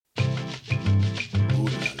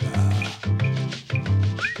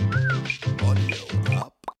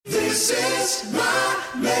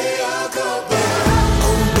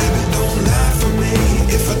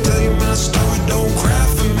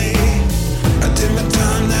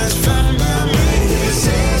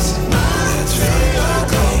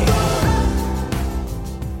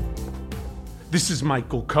This is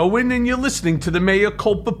Michael Cohen, and you're listening to the Mea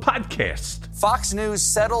Culpa podcast. Fox News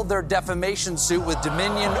settled their defamation suit with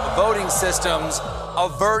Dominion Voting Systems,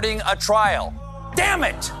 averting a trial. Damn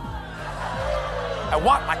it! I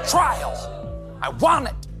want my trial. I want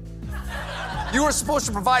it. You were supposed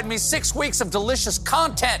to provide me 6 weeks of delicious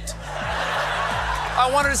content. I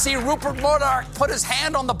wanted to see Rupert Murdoch put his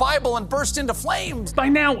hand on the Bible and burst into flames. By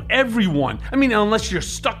now, everyone, unless you're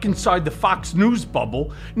stuck inside the Fox News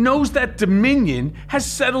bubble, knows that Dominion has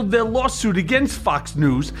settled their lawsuit against Fox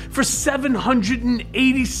News for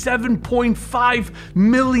 $787.5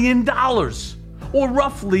 million, or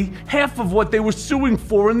roughly half of what they were suing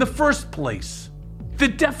for in the first place. The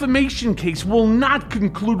defamation case will not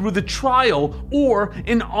conclude with a trial or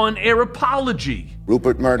an on-air apology.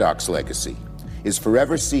 Rupert Murdoch's legacy is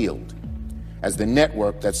forever sealed as the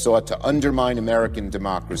network that sought to undermine American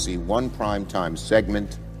democracy one primetime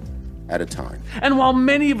segment at a time. And while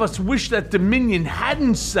many of us wish that Dominion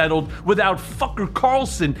hadn't settled without fucker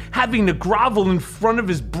Carlson having to grovel in front of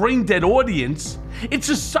his brain-dead audience, it's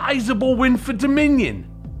a sizable win for Dominion.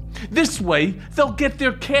 This way, they'll get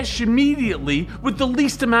their cash immediately with the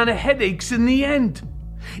least amount of headaches in the end.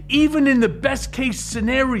 Even in the best-case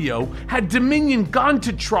scenario, had Dominion gone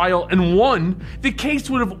to trial and won, the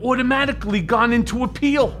case would have automatically gone into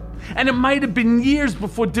appeal, and it might have been years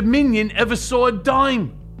before Dominion ever saw a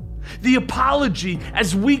dime. The apology,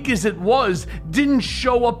 as weak as it was, didn't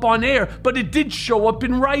show up on air, but it did show up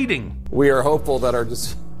in writing. We are hopeful that our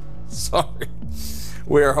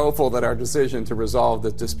decision to resolve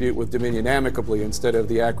the dispute with Dominion amicably instead of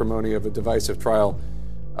the acrimony of a divisive trial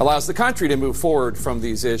allows the country to move forward from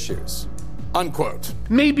these issues. Unquote.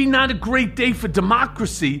 Maybe not a great day for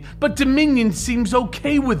democracy, but Dominion seems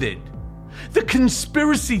okay with it. The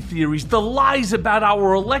conspiracy theories, the lies about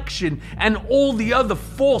our election, and all the other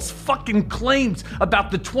false fucking claims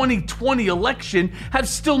about the 2020 election have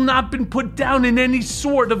still not been put down in any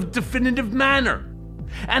sort of definitive manner.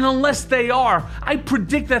 And unless they are, I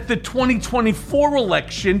predict that the 2024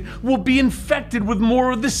 election will be infected with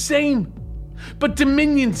more of the same. But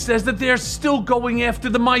Dominion says that they are still going after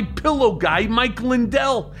the My Pillow guy, Mike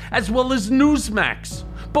Lindell, as well as Newsmax.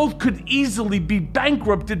 Both could easily be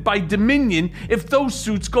bankrupted by Dominion if those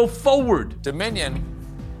suits go forward. Dominion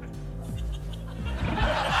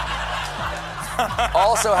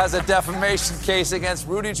also has a defamation case against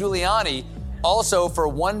Rudy Giuliani, also for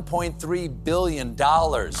 $1.3 billion.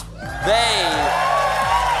 That's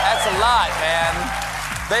a lot, man.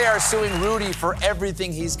 They are suing Rudy for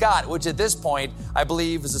everything he's got, which at this point, I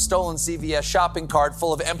believe, is a stolen CVS shopping cart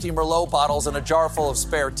full of empty Merlot bottles and a jar full of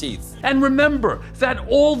spare teeth. And remember that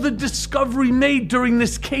all the discovery made during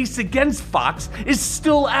this case against Fox is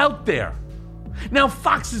still out there. Now,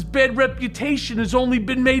 Fox's bad reputation has only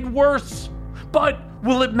been made worse. But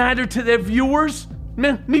will it matter to their viewers?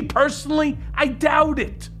 Me personally, I doubt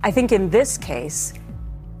it. I think in this case,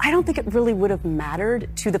 I don't think it really would have mattered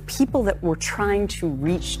to the people that we're trying to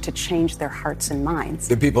reach to change their hearts and minds.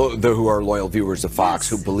 The people who are loyal viewers of Fox,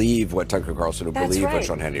 yes, who believe what Tucker Carlson, who believe what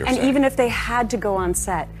Sean Hannity are saying. And even if they had to go on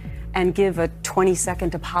set and give a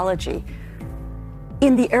 20-second apology,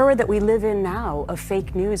 in the era that we live in now of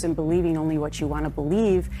fake news and believing only what you want to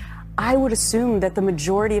believe, I would assume that the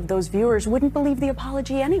majority of those viewers wouldn't believe the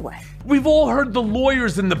apology anyway. We've all heard the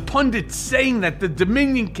lawyers and the pundits saying that the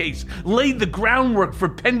Dominion case laid the groundwork for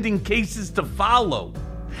pending cases to follow.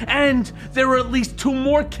 And there are at least 2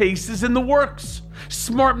 more cases in the works.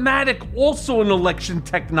 Smartmatic, also an election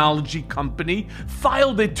technology company,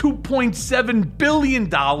 filed a $2.7 billion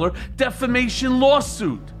defamation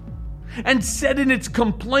lawsuit, and said in its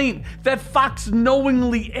complaint that Fox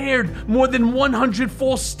knowingly aired more than 100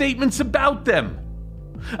 false statements about them.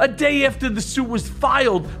 A day after the suit was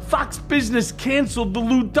filed, Fox Business canceled the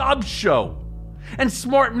Lou Dobbs show, and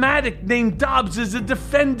Smartmatic named Dobbs as a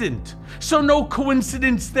defendant, so no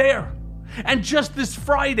coincidence there. And just this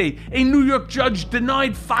Friday, a New York judge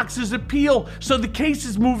denied Fox's appeal, so the case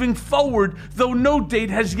is moving forward, though no date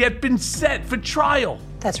has yet been set for trial.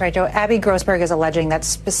 That's right, Joe. Abby Grossberg is alleging that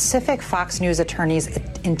specific Fox News attorneys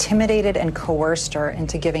intimidated and coerced her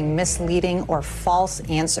into giving misleading or false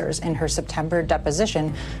answers in her September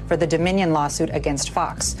deposition for the Dominion lawsuit against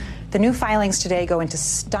Fox. The new filings today go into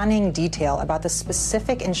stunning detail about the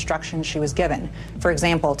specific instructions she was given. For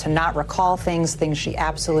example, to not recall things she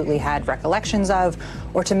absolutely had recollections of,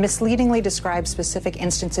 or to misleadingly describe specific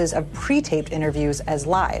instances of pre-taped interviews as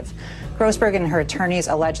live. Grossberg and her attorneys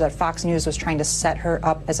allege that Fox News was trying to set her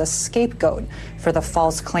up as a scapegoat for the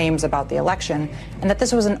false claims about the election, and that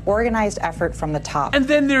this was an organized effort from the top. And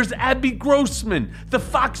then there's Abby Grossman, the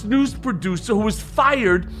Fox News producer who was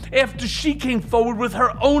fired after she came forward with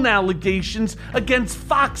her own allegations allegations against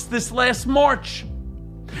Fox this last March.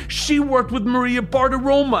 She worked with Maria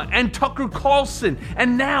Bartiromo and Tucker Carlson,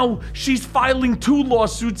 and now she's filing 2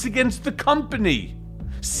 lawsuits against the company,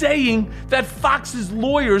 saying that Fox's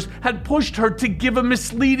lawyers had pushed her to give a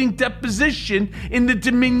misleading deposition in the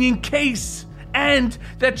Dominion case, and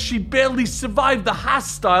that she barely survived the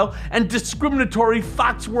hostile and discriminatory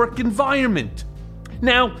Fox work environment.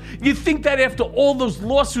 Now, you'd think that after all those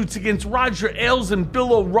lawsuits against Roger Ailes and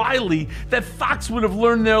Bill O'Reilly, that Fox would have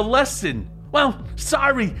learned their lesson. Well,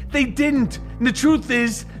 sorry, they didn't. And the truth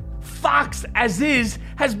is, Fox, as is,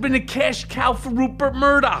 has been a cash cow for Rupert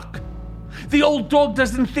Murdoch. The old dog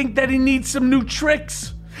doesn't think that he needs some new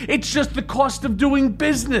tricks. It's just the cost of doing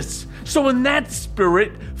business. So in that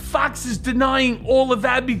spirit, Fox is denying all of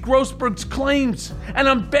Abby Grossberg's claims, and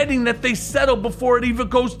I'm betting that they settle before it even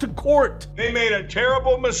goes to court. They made a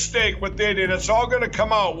terrible mistake, what they did. It's all going to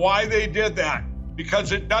come out why they did that,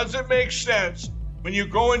 because it doesn't make sense when you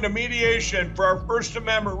go into mediation for our First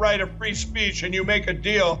Amendment right of free speech and you make a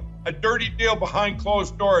deal, a dirty deal behind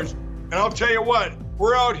closed doors. And I'll tell you what,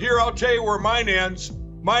 we're out here, I'll tell you where mine ends.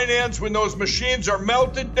 Mine ends when those machines are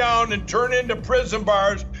melted down and turned into prison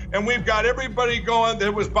bars, and we've got everybody going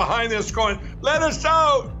that was behind this going, let us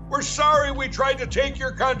out. We're sorry we tried to take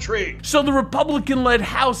your country. So the Republican-led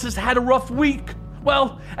House has had a rough week.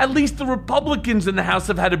 Well, at least the Republicans in the House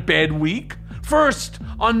have had a bad week. First,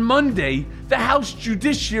 on Monday, the House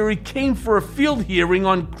Judiciary came for a field hearing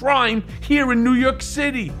on crime here in New York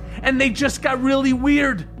City, and they just got really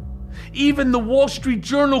weird. Even the Wall Street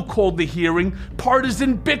Journal called the hearing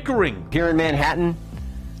partisan bickering. Here in Manhattan,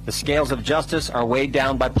 the scales of justice are weighed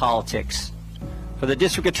down by politics. For the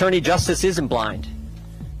district attorney, justice isn't blind.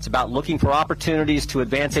 It's about looking for opportunities to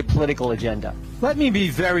advance a political agenda. Let me be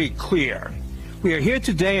very clear. We are here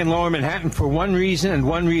today in Lower Manhattan for one reason and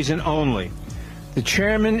one reason only. The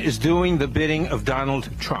chairman is doing the bidding of Donald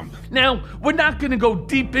Trump. Now, we're not going to go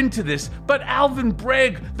deep into this, but Alvin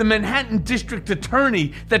Bragg, the Manhattan district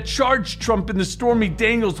attorney that charged Trump in the Stormy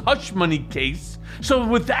Daniels hush money case. So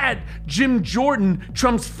with that, Jim Jordan,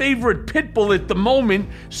 Trump's favorite pit bull at the moment,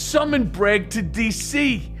 summoned Bragg to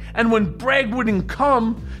D.C., and when Bragg wouldn't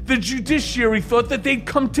come, the judiciary thought that they'd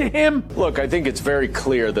come to him. Look, I think it's very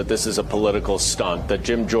clear that this is a political stunt, that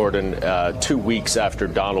Jim Jordan, 2 weeks after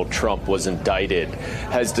Donald Trump was indicted,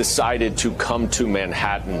 has decided to come to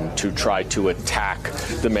Manhattan to try to attack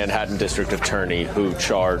the Manhattan district attorney who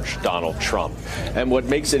charged Donald Trump. And what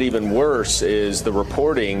makes it even worse is the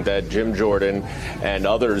reporting that Jim Jordan and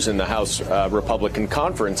others in the House Republican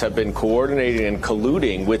Conference have been coordinating and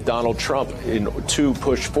colluding with Donald Trump to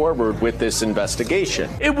push forward with this investigation.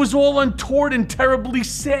 It was all untoward and terribly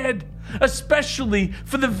sad, especially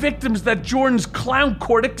for the victims that Jordan's clown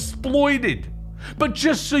court exploited. But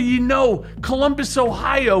just so you know, Columbus,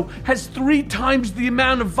 Ohio has 3 times the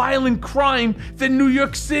amount of violent crime than New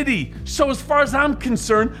York City. So as far as I'm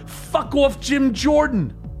concerned, fuck off Jim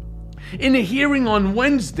Jordan. In a hearing on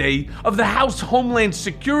Wednesday of the House Homeland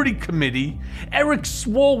Security Committee, Eric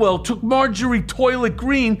Swalwell took Marjorie Toilet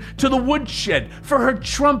Green to the woodshed for her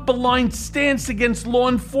Trump-aligned stance against law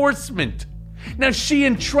enforcement. Now, she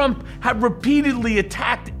and Trump have repeatedly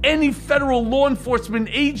attacked any federal law enforcement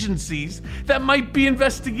agencies that might be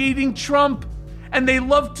investigating Trump, and they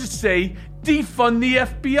love to say, defund the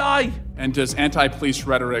FBI. And does anti-police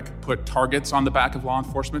rhetoric put targets on the back of law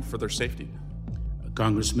enforcement for their safety?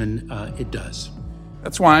 Congressman, it does.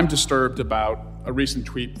 That's why I'm disturbed about a recent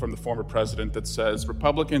tweet from the former president that says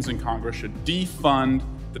Republicans in Congress should defund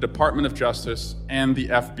the Department of Justice and the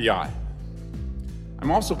FBI. I'm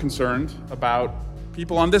also concerned about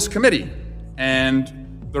people on this committee and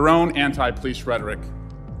their own anti-police rhetoric.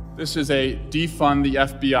 This is a defund the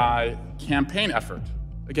FBI campaign effort.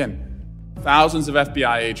 Again, thousands of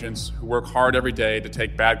FBI agents who work hard every day to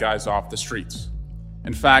take bad guys off the streets.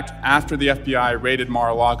 In fact, after the FBI raided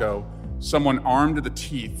Mar-a-Lago, someone armed to the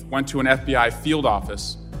teeth went to an FBI field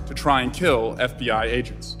office to try and kill FBI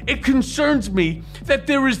agents. It concerns me that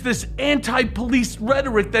there is this anti-police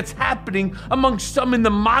rhetoric that's happening among some in the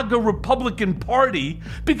MAGA Republican Party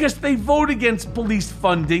because they vote against police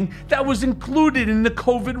funding that was included in the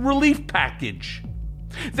COVID relief package.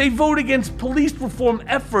 They vote against police reform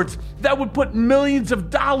efforts that would put millions of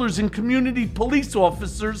dollars in community police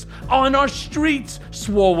officers on our streets,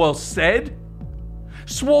 Swalwell said.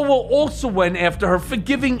 Swalwell also went after her for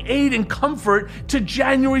giving aid and comfort to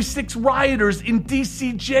January 6 rioters in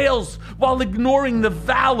D.C. jails while ignoring the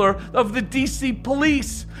valor of the D.C.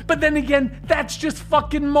 police. But then again, that's just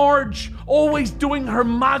fucking Marge, always doing her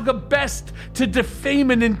MAGA best to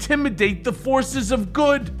defame and intimidate the forces of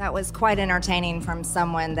good. That was quite entertaining from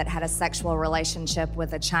someone that had a sexual relationship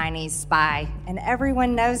with a Chinese spy, and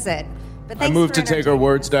everyone knows it. But I move to take her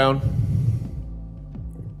words down.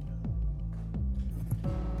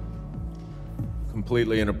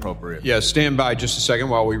 Completely inappropriate. Yeah, stand by just a second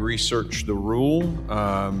while we research the rule.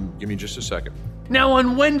 Give me just a second. Now,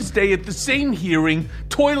 on Wednesday at the same hearing,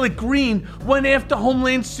 Toilet Green went after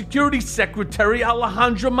Homeland Security Secretary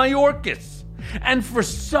Alejandro Mayorkas. And for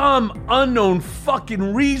some unknown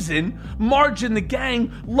fucking reason, Marge and the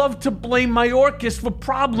gang love to blame Mayorkas for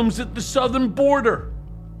problems at the southern border.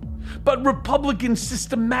 But Republicans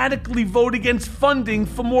systematically vote against funding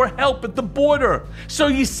for more help at the border. So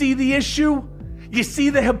you see the issue? You see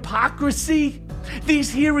the hypocrisy? These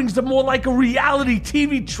hearings are more like a reality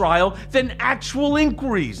TV trial than actual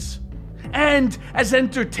inquiries. And as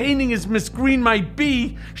entertaining as Miss Green might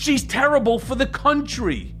be, she's terrible for the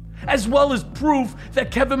country, as well as proof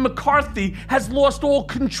that Kevin McCarthy has lost all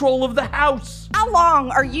control of the House. How long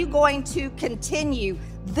are you going to continue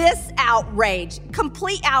this outrage,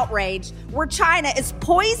 complete outrage, where China is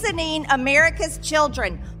poisoning America's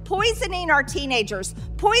children, poisoning our teenagers,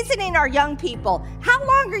 poisoning our young people? How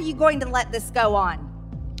long are you going to let this go on?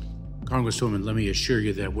 Congresswoman, let me assure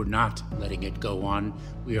you that we're not letting it go on.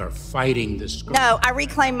 We are fighting this. No, I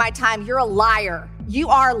reclaim my time. You're a liar. You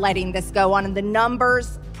are letting this go on, and the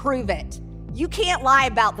numbers prove it. You can't lie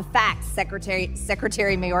about the facts, Secretary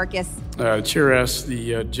Mayorkas. Chair asks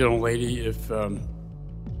the gentlelady if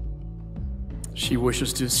she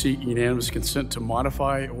wishes to seek unanimous consent to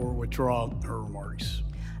modify or withdraw her remarks.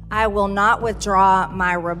 I will not withdraw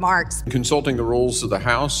my remarks. Consulting the rules of the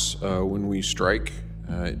House, when we strike,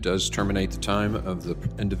 it does terminate the time of the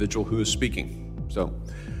individual who is speaking. So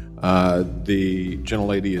the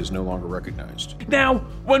gentlelady is no longer recognized. Now,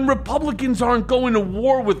 when Republicans aren't going to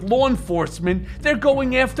war with law enforcement, they're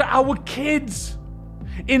going after our kids.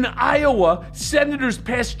 In Iowa, senators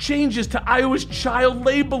passed changes to Iowa's child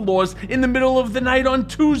labor laws in the middle of the night on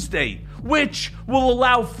Tuesday, which will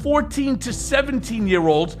allow 14 to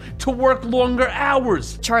 17-year-olds to work longer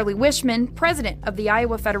hours. Charlie Wishman, president of the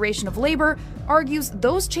Iowa Federation of Labor, argues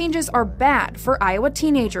those changes are bad for Iowa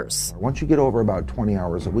teenagers. Once you get over about 20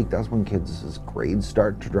 hours a week, that's when kids' grades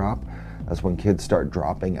start to drop. That's when kids start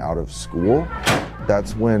dropping out of school.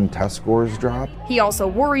 That's when test scores drop. He also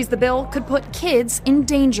worries the bill could put kids in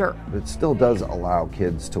danger. It still does allow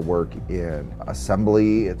kids to work in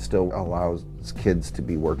assembly. It still allows kids to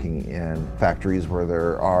be working in factories where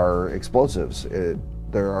there are explosives.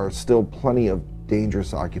 There are still plenty of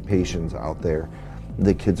dangerous occupations out there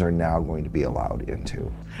that kids are now going to be allowed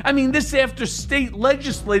into. I mean, this after state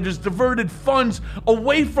legislators diverted funds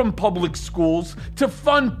away from public schools to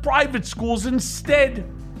fund private schools instead.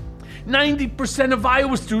 90% of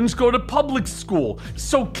Iowa students go to public school.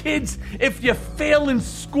 So kids, if you fail in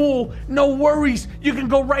school, no worries. You can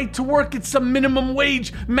go right to work at some minimum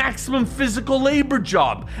wage, maximum physical labor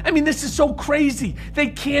job. I mean, this is so crazy. They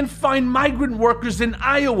can't find migrant workers in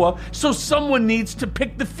Iowa, so someone needs to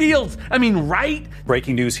pick the fields. I mean, right?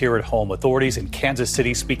 Breaking news here at home. Authorities in Kansas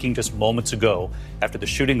City speaking just moments ago after the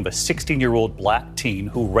shooting of a 16-year-old black teen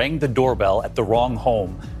who rang the doorbell at the wrong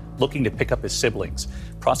home, looking to pick up his siblings.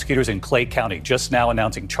 Prosecutors in Clay County just now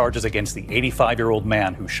announcing charges against the 85-year-old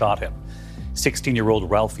man who shot him.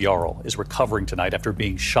 16-year-old Ralph Yarl is recovering tonight after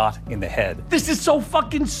being shot in the head. This is so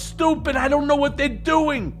fucking stupid. I don't know what they're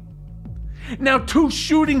doing. Now, 2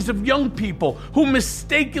 shootings of young people who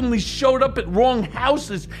mistakenly showed up at wrong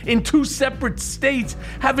houses in 2 separate states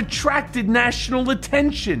have attracted national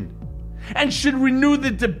attention and should renew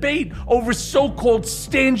the debate over so-called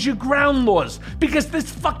stand your ground laws, because this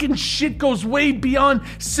fucking shit goes way beyond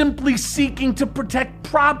simply seeking to protect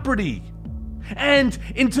property and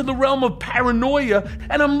into the realm of paranoia.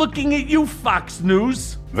 And I'm looking at you, Fox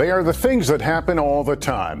News. They are the things that happen all the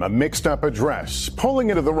time. A mixed up address,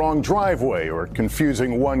 pulling into the wrong driveway, or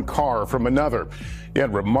confusing one car from another.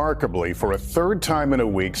 Yet remarkably, for a third time in a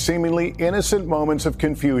week, seemingly innocent moments of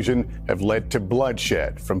confusion have led to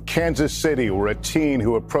bloodshed. From Kansas City, where a teen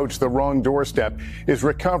who approached the wrong doorstep is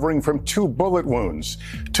recovering from 2 bullet wounds,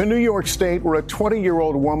 to New York State, where a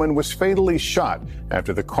 20-year-old woman was fatally shot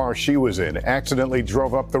after the car she was in accidentally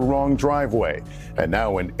drove up the wrong driveway. And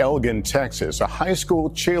now in Elgin, Texas, a high school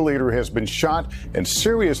cheerleader has been shot and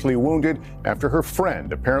seriously wounded after her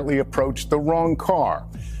friend apparently approached the wrong car.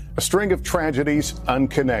 A string of tragedies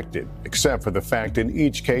unconnected, except for the fact in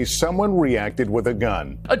each case someone reacted with a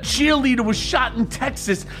gun. A cheerleader was shot in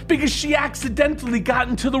Texas because she accidentally got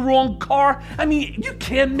into the wrong car. I mean, you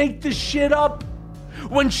can't make this shit up.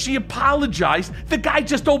 When she apologized, the guy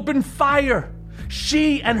just opened fire.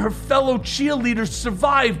 She and her fellow cheerleaders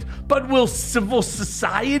survived, but will civil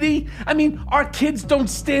society? I mean, our kids don't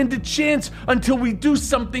stand a chance until we do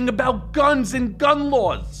something about guns and gun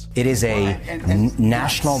laws. It is a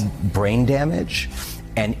national brain damage,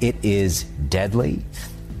 and it is deadly,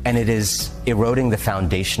 and it is eroding the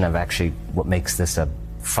foundation of actually what makes this a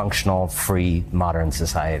functional, free, modern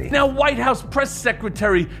society. Now, White House Press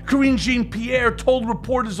Secretary Karine Jean-Pierre told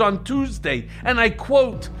reporters on Tuesday, and I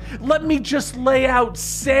quote, "Let me just lay out,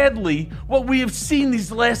 sadly, what we have seen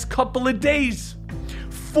these last couple of days.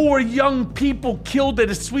 4 young people killed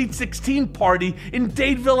at a Sweet 16 party in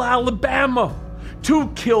Dadeville, Alabama. 2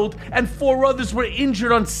 killed and 4 others were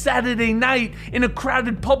injured on Saturday night in a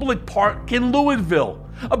crowded public park in Louisville.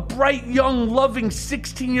 A bright, young, loving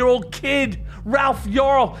 16-year-old kid, Ralph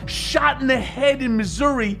Yarl, shot in the head in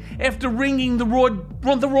Missouri after ringing the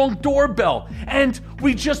wrong doorbell. And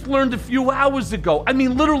we just learned a few hours ago, I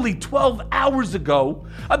mean literally 12 hours ago,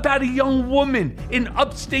 about a young woman in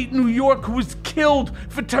upstate New York who was killed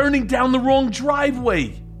for turning down the wrong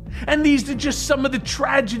driveway. And these are just some of the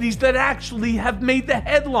tragedies that actually have made the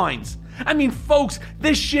headlines. I mean, folks,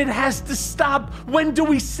 this shit has to stop. When do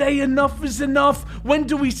we say enough is enough? When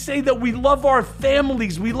do we say that we love our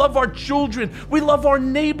families, we love our children, we love our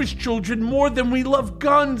neighbors' children more than we love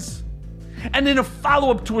guns? And in a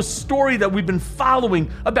follow-up to a story that we've been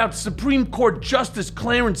following about Supreme Court Justice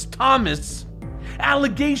Clarence Thomas,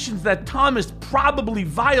 allegations that Thomas probably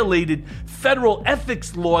violated federal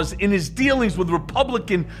ethics laws in his dealings with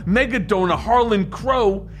Republican megadonor Harlan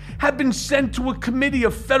Crow have been sent to a committee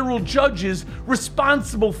of federal judges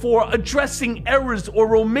responsible for addressing errors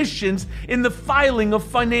or omissions in the filing of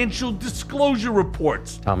financial disclosure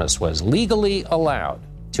reports. Thomas was legally allowed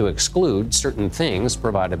to exclude certain things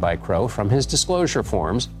provided by Crow from his disclosure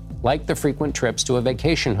forms, like the frequent trips to a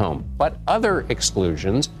vacation home. But other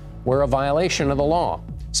exclusions were a violation of the law,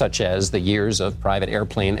 such as the years of private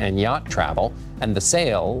airplane and yacht travel and the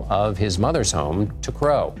sale of his mother's home to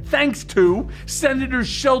Crow. Thanks to Senators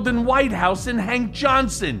Sheldon Whitehouse and Hank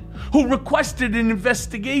Johnson, who requested an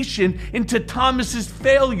investigation into Thomas's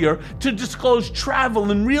failure to disclose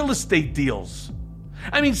travel and real estate deals.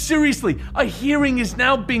 I mean, seriously, a hearing is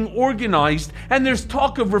now being organized, and there's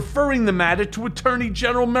talk of referring the matter to Attorney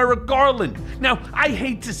General Merrick Garland. Now, I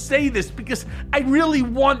hate to say this because I really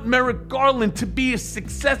want Merrick Garland to be a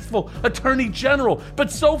successful Attorney General, but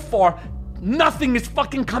so far, nothing has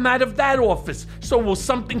fucking come out of that office. So will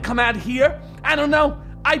something come out here? I don't know.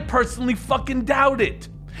 I personally fucking doubt it.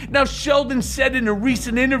 Now, Sheldon said in a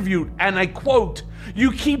recent interview, and I quote,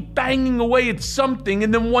 "You keep banging away at something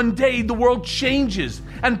and then one day the world changes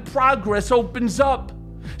and progress opens up.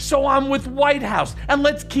 So I'm with Whitehouse and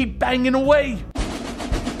let's keep banging away."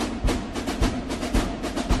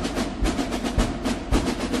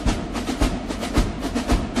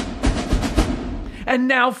 And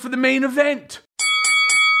now for the main event.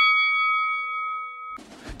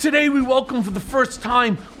 Today we welcome for the first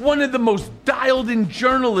time one of the most dialed-in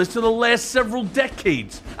journalists of the last several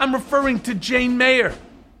decades. I'm referring to Jane Mayer.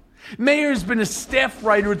 Mayer has been a staff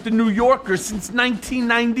writer at The New Yorker since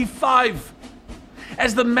 1995.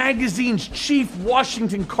 As the magazine's chief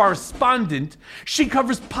Washington correspondent, she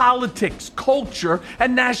covers politics, culture,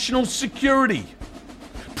 and national security.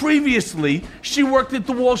 Previously, she worked at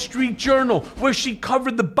the Wall Street Journal, where she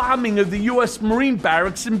covered the bombing of the U.S. Marine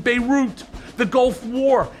barracks in Beirut, the Gulf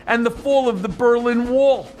War, and the fall of the Berlin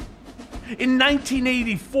Wall. In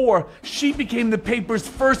 1984, she became the paper's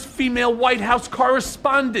first female White House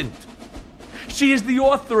correspondent. She is the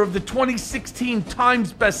author of the 2016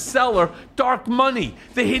 Times bestseller, Dark Money,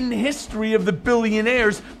 The Hidden History of the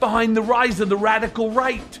Billionaires Behind the Rise of the Radical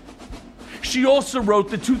Right. She also wrote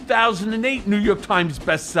the 2008 New York Times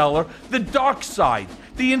bestseller, The Dark Side,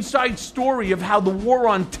 the inside story of how the war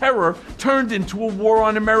on terror turned into a war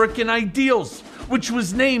on American ideals, which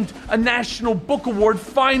was named a National Book Award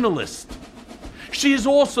finalist. She is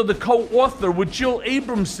also the co-author with Jill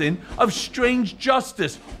Abramson of Strange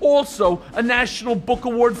Justice, also a National Book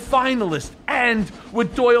Award finalist, and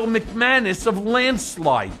with Doyle McManus of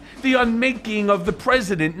Landslide, the Unmaking of the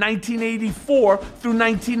President, 1984 through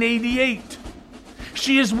 1988.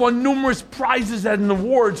 She has won numerous prizes and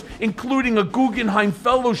awards, including a Guggenheim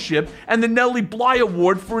Fellowship and the Nellie Bly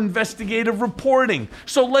Award for Investigative Reporting.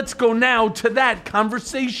 So let's go now to that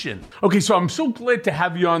conversation. Okay, so I'm so glad to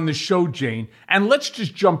have you on the show, Jane, and let's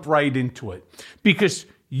just jump right into it. Because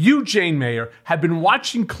You, Jane Mayer, have been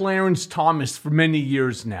watching Clarence Thomas for many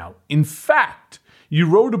years now. In fact, you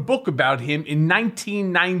wrote a book about him in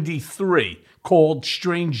 1993 called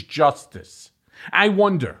Strange Justice. I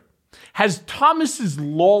wonder, has Thomas's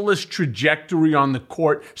lawless trajectory on the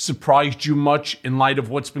court surprised you much in light of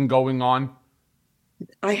what's been going on?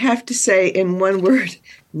 I have to say in one word,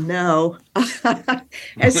 no.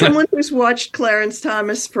 As someone who's watched Clarence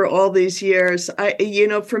Thomas for all these years,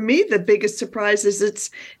 for me, the biggest surprise is it's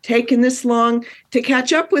taken this long to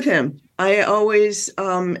catch up with him. I always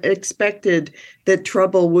expected that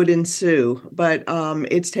trouble would ensue, but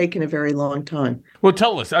it's taken a very long time. Well,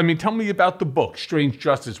 tell me about the book, Strange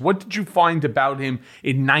Justice. What did you find about him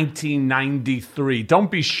in 1993?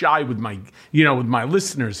 Don't be shy with my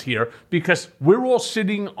listeners here, because we're all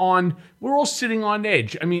sitting on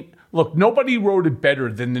edge. I mean, look, nobody wrote it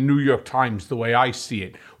better than the New York Times, the way I see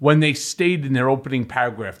it, when they stated in their opening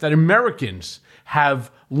paragraph that Americans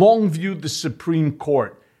have long viewed the Supreme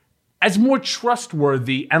Court as more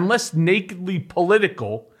trustworthy and less nakedly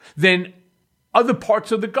political than other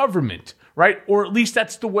parts of the government, right? Or at least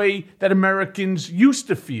that's the way that Americans used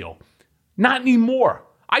to feel. Not anymore.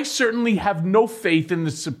 I certainly have no faith in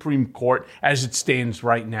the Supreme Court as it stands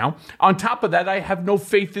right now. On top of that, I have no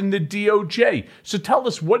faith in the DOJ. So tell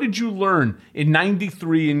us, what did you learn in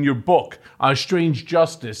 93 in your book, Strange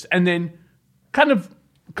Justice? And then kind of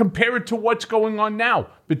compare it to what's going on now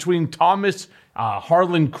between Thomas,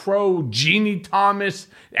 Harlan Crow, Jeannie Thomas,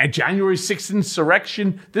 and January 6th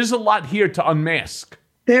insurrection. There's a lot here to unmask.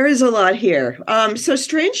 There is a lot here. So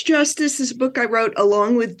Strange Justice is a book I wrote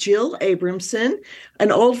along with Jill Abramson,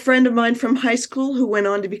 an old friend of mine from high school who went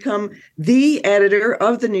on to become the editor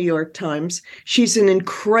of the New York Times. She's an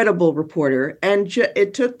incredible reporter, and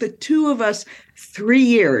it took the two of us 3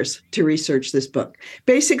 years to research this book.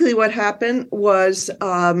 Basically, what happened was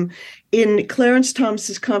in Clarence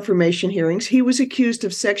Thomas's confirmation hearings, he was accused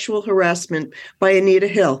of sexual harassment by Anita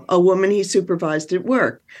Hill, a woman he supervised at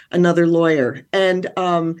work, another lawyer. And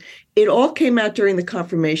it all came out during the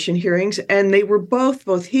confirmation hearings, and they were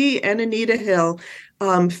both he and Anita Hill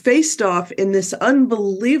faced off in this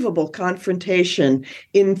unbelievable confrontation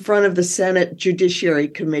in front of the Senate Judiciary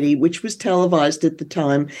Committee, which was televised at the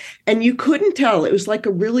time. And you couldn't tell. It was like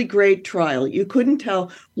a really great trial. You couldn't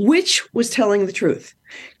tell which was telling the truth.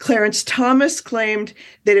 Clarence Thomas claimed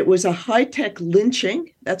that it was a high-tech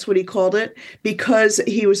lynching, that's what he called it, because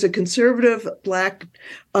he was a conservative Black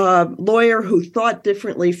lawyer who thought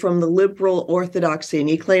differently from the liberal orthodoxy, and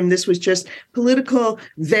he claimed this was just political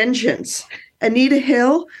vengeance. Anita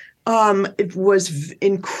Hill was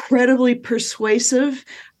incredibly persuasive,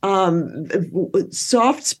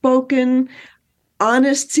 soft-spoken,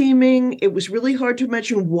 honest-seeming. It was really hard to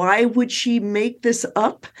imagine why would she make this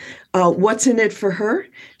up. What's in it for her?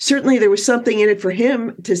 Certainly there was something in it for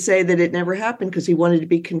him to say that it never happened because he wanted to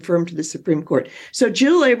be confirmed to the Supreme Court. So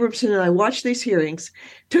Jill Abramson and I watched these hearings.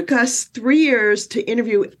 Took us 3 years to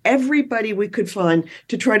interview everybody we could find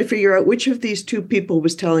to try to figure out which of these two people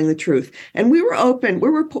was telling the truth. And we were open.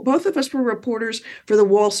 Both of us were reporters for the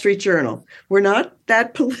Wall Street Journal. We're not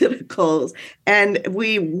that political. And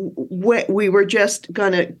we were just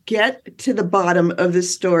going to get to the bottom of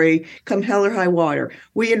this story come hell or high water.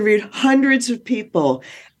 We interviewed hundreds of people.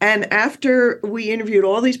 And after we interviewed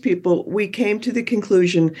all these people, we came to the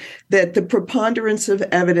conclusion that the preponderance of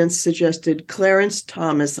evidence suggested Clarence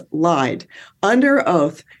Thomas lied under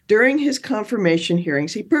oath during his confirmation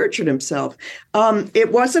hearings. He perjured himself.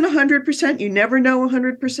 It wasn't 100%. You never know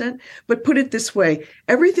 100%. But put it this way,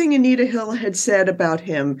 everything Anita Hill had said about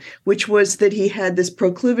him, which was that he had this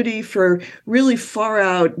proclivity for really far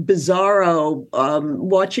out, bizarro,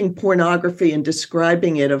 watching pornography and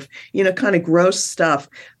describing it of, kind of gross stuff.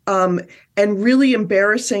 And really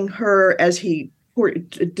embarrassing her as he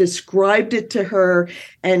described it to her,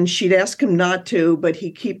 and she'd ask him not to, but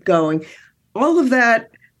he'd keep going. All of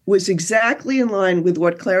that was exactly in line with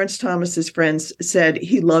what Clarence Thomas's friends said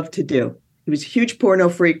he loved to do. He was a huge porno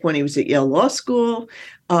freak when he was at Yale Law School.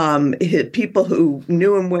 People who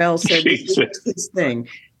knew him well said this was his thing.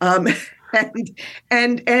 And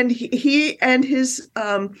he and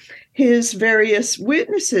his various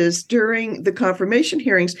witnesses during the confirmation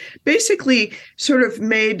hearings basically sort of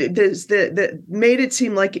made it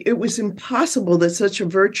seem like it was impossible that such a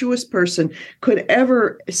virtuous person could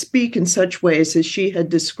ever speak in such ways as she had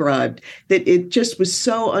described, that it just was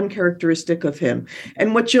so uncharacteristic of him.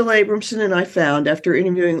 And what Jill Abramson and I found after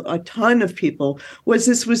interviewing a ton of people was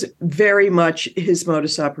this was very much his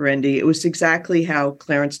modus operandi. It was exactly how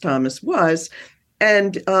Clarence Thomas was.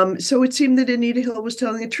 And so it seemed that Anita Hill was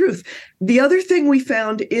telling the truth. The other thing we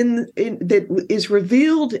found in that is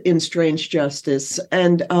revealed in Strange Justice,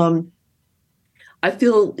 and I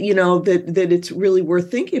feel, that it's really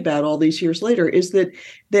worth thinking about all these years later, is that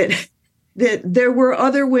there were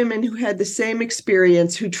other women who had the same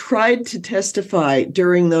experience who tried to testify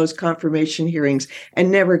during those confirmation hearings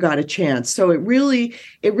and never got a chance. So it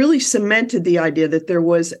really cemented the idea that there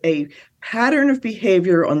was a pattern of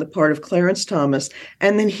behavior on the part of Clarence Thomas,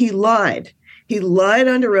 and then he lied. He lied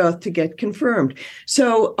under oath to get confirmed.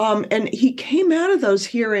 So, and he came out of those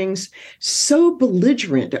hearings so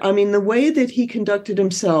belligerent. I mean, the way that he conducted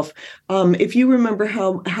himself, if you remember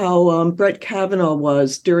how Brett Kavanaugh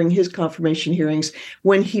was during his confirmation hearings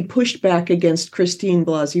when he pushed back against Christine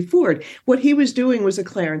Blasey Ford, what he was doing was a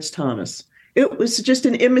Clarence Thomas. It was just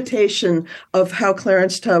an imitation of how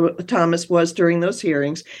Clarence Thomas was during those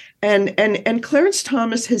hearings. And Clarence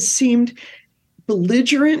Thomas has seemed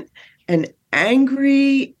belligerent and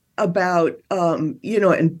angry about,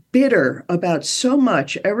 and bitter about so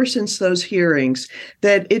much ever since those hearings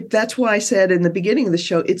that's why I said in the beginning of the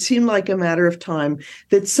show, it seemed like a matter of time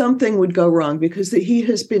that something would go wrong, because he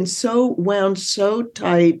has been so wound so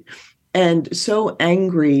tight and so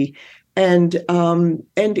angry and kind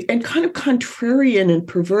of contrarian and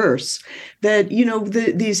perverse that,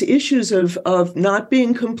 these issues of not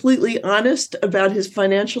being completely honest about his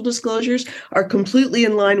financial disclosures are completely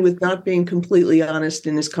in line with not being completely honest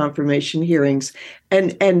in his confirmation hearings,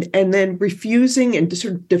 and then refusing and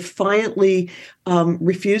sort of defiantly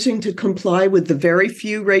refusing to comply with the very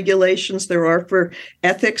few regulations there are for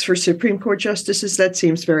ethics for Supreme Court justices. That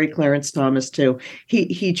seems very Clarence Thomas too.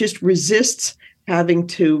 He just resists having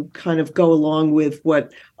to kind of go along with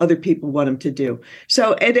what other people want him to do.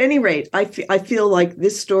 So at any rate, I feel like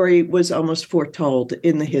this story was almost foretold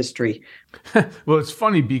in the history. Well, it's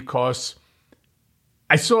funny because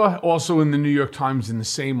I saw also in the New York Times in the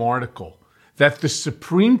same article that the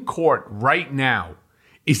Supreme Court right now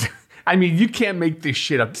is, I mean, you can't make this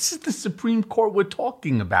shit up. This is the Supreme Court we're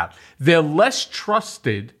talking about. They're less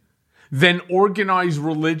trusted than organized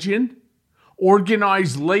religion,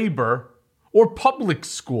 organized labor, or public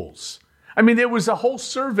schools. I mean, there was a whole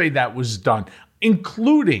survey that was done,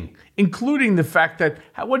 including the fact that,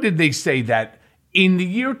 what did they say, that in the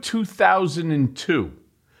year 2002,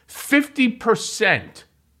 50%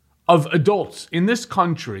 of adults in this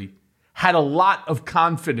country had a lot of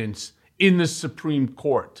confidence in the Supreme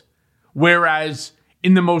Court. Whereas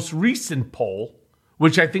in the most recent poll,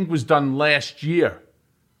 which I think was done last year,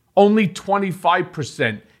 only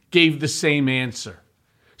 25% gave the same answer.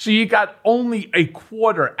 So you got only a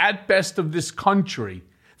quarter at best of this country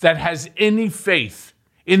that has any faith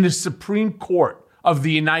in the Supreme Court of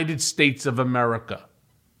the United States of America.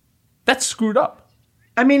 That's screwed up.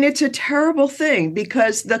 I mean, it's a terrible thing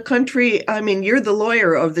because the country, I mean, you're the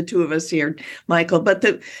lawyer of the two of us here, Michael, but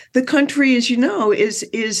the country, as you know,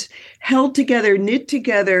 is held together, knit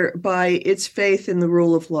together by its faith in the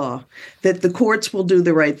rule of law, that the courts will do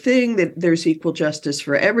the right thing, that there's equal justice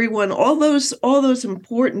for everyone. All those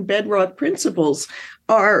important bedrock principles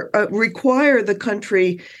require the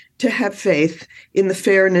country to have faith in the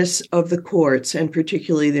fairness of the courts, and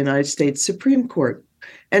particularly the United States Supreme Court.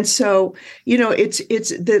 And so, it's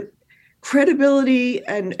the credibility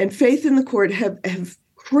and faith in the court have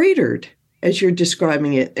cratered, as you're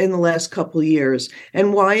describing it, in the last couple of years.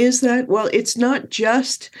 And why is that? Well, it's not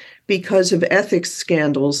just because of ethics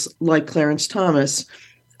scandals like Clarence Thomas.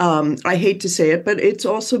 I hate to say it, but it's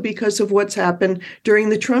also because of what's happened during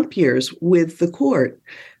the Trump years with the court.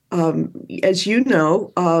 As you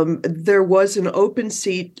know, there was an open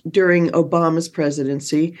seat during Obama's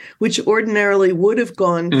presidency, which ordinarily would have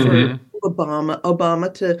gone for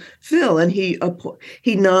Obama to fill, and he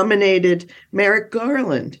nominated Merrick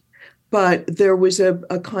Garland. But there was a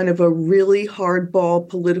kind of a really hardball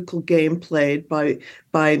political game played by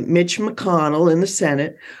Mitch McConnell in the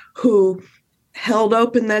Senate, who held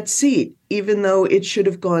open that seat, even though it should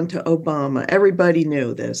have gone to Obama. Everybody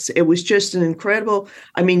knew this. It was just an incredible,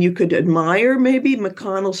 I mean, you could admire maybe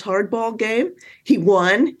McConnell's hardball game. He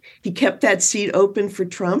won. He kept that seat open for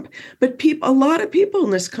Trump. But a lot of people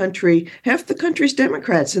in this country, half the country's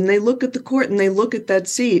Democrats, and they look at the court and they look at that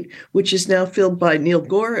seat, which is now filled by Neil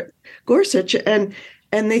Gorsuch, and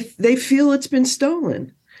they feel it's been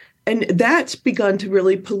stolen. And that's begun to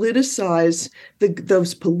really politicize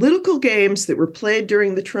those political games that were played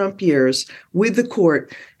during the Trump years with the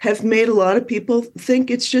court, have made a lot of people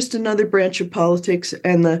think it's just another branch of politics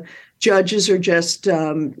and the judges are just,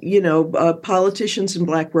 politicians in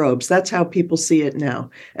black robes. That's how people see it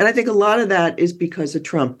now. And I think a lot of that is because of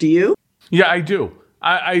Trump. Do you? Yeah, I do.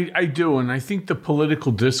 I do, and I think the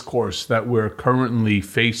political discourse that we're currently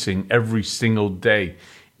facing every single day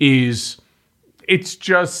it's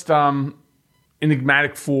just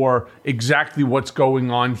enigmatic for exactly what's going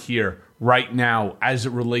on here right now as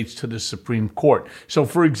it relates to the Supreme Court. So,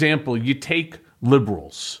 for example, you take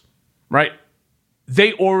liberals, right?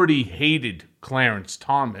 They already hated Clarence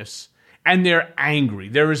Thomas, and they're angry.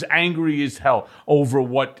 They're as angry as hell over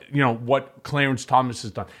what Clarence Thomas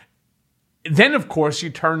has done. Then, of course, you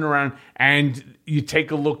turn around and you take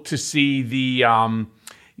a look to see the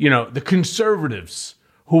conservatives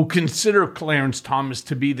who consider Clarence Thomas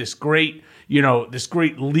to be this great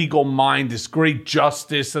legal mind, this great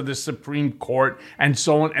justice of the Supreme Court, and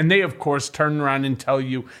so on. And they, of course, turn around and tell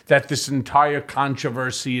you that this entire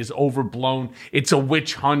controversy is overblown. It's a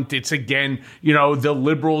witch hunt. It's, again, the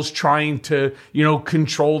liberals trying to,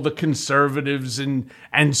 control the conservatives and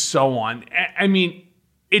so on. I mean,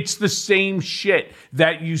 it's the same shit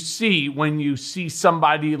that you see when you see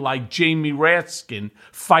somebody like Jamie Raskin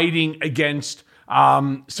fighting against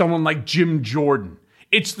someone like Jim Jordan.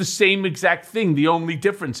 It's the same exact thing. The only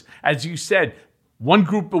difference, as you said, one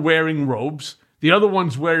group are wearing robes, the other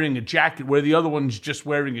one's wearing a jacket, where the other one's just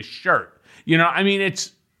wearing a shirt. I mean,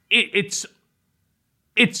 it's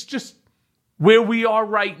just where we are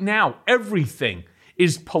right now. Everything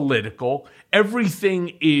is political.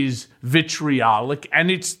 Everything is vitriolic,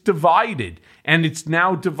 and it's divided. And it's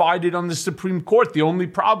now divided on the Supreme Court. The only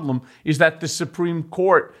problem is that the Supreme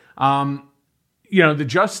Court, the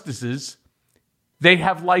justices, they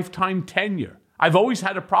have lifetime tenure. I've always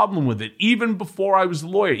had a problem with it, even before I was a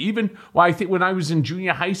lawyer. Even when I was in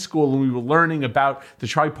junior high school and we were learning about the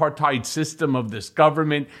tripartite system of this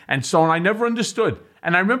government and so on, I never understood.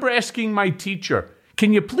 And I remember asking my teacher,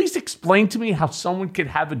 can you please explain to me how someone could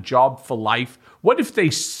have a job for life? What if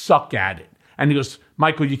they suck at it? And he goes,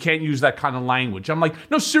 Michael, you can't use that kind of language. I'm like,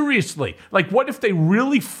 no, seriously. Like, what if they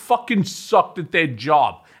really fucking sucked at their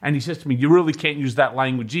job? And he says to me, you really can't use that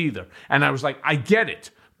language either. And I was like, I get it.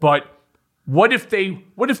 But what if they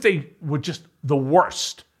were just the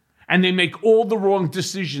worst and they make all the wrong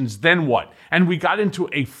decisions? Then what? And we got into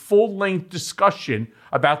a full-length discussion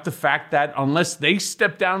about the fact that unless they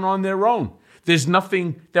step down on their own, there's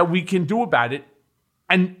nothing that we can do about it.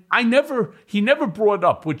 And he never brought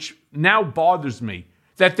up, which now bothers me,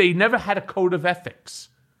 that they never had a code of ethics.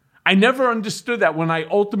 I never understood that when I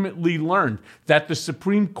ultimately learned that the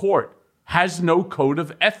Supreme Court has no code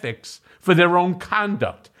of ethics for their own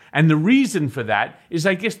conduct. And the reason for that is,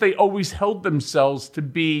 I guess they always held themselves to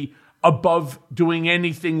be above doing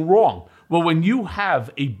anything wrong. Well, when you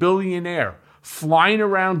have a billionaire flying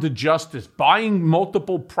around to justice, buying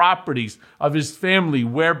multiple properties of his family,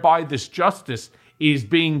 whereby this justice is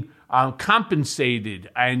being compensated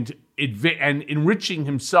and enriching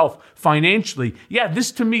himself financially. Yeah,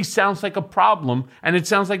 this to me sounds like a problem, and it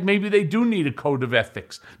sounds like maybe they do need a code of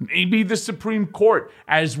ethics. Maybe the Supreme Court,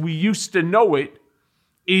 as we used to know it,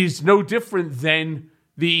 is no different than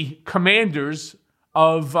the commanders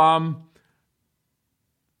of The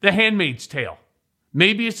Handmaid's Tale.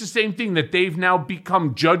 Maybe it's the same thing, that they've now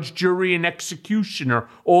become judge, jury, and executioner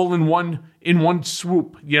all in one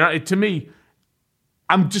swoop. To me,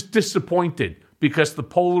 I'm just disappointed because the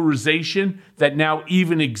polarization that now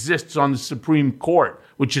even exists on the Supreme Court,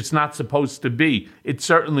 which it's not supposed to be, it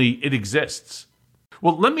exists.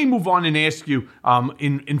 Well, let me move on and ask you,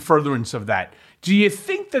 in furtherance of that, do you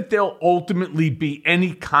think that there'll ultimately be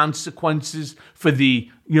any consequences for the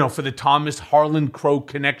Thomas Harlan Crow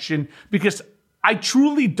connection? Because I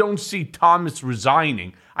truly don't see Thomas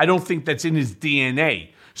resigning. I don't think that's in his DNA.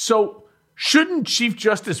 So shouldn't Chief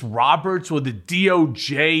Justice Roberts or the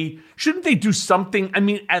DOJ, shouldn't they do something? I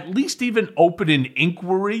mean, at least even open an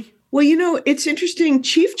inquiry? Well, it's interesting.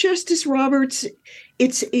 Chief Justice Roberts,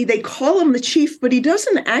 they call him the chief, but he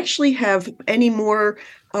doesn't actually have any more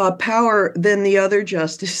power than the other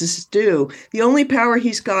justices do. The only power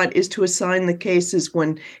he's got is to assign the cases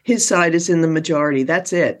when his side is in the majority.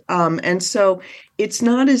 That's it. And so it's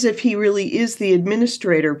not as if he really is the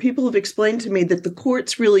administrator. People have explained to me that the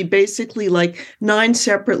court's really basically like 9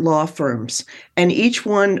 separate law firms, and each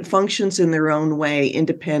one functions in their own way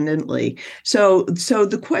independently. So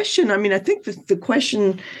the question, I think the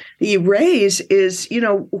question you raise is,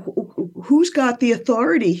 who's got the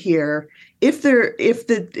authority here?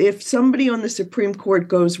 If somebody on the Supreme Court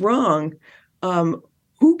goes wrong,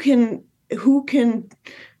 who can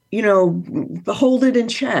hold it in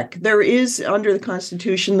check? There is, under the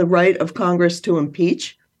Constitution, the right of Congress to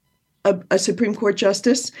impeach a Supreme Court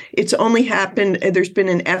justice. It's only happened, there's been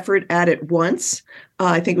an effort at it once.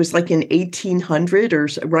 I think it was like in 1800 or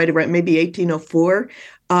right around maybe 1804.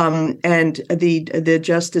 and the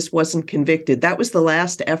justice wasn't convicted. That was the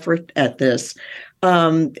last effort at this.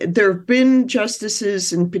 There have been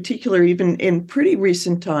justices, in particular, even in pretty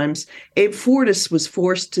recent times. Abe Fortas was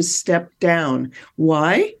forced to step down.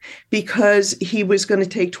 Why? Because he was going to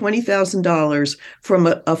take $20,000 from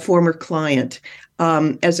a former client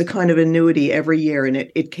as a kind of annuity every year, and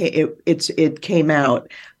it came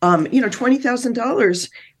out. $20,000,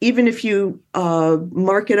 even if you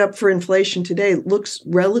mark it up for inflation today, looks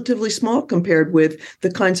relatively small compared with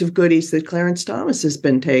the kinds of goodies that Clarence Thomas has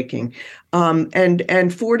been taking.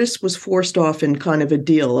 And Fortas was forced off in kind of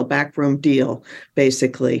a backroom deal,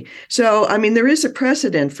 basically. So, I mean, there is a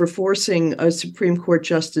precedent for forcing a Supreme Court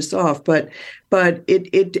justice off, but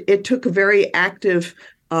it took a very active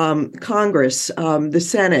Congress, the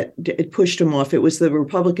Senate, it pushed him off. It was the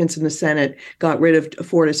Republicans in the Senate got rid of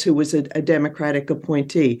Fortas, who was a Democratic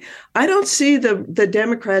appointee. I don't see the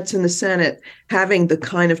Democrats in the Senate having the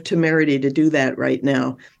kind of temerity to do that right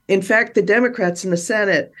now. In fact, the Democrats in the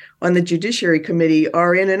Senate on the Judiciary Committee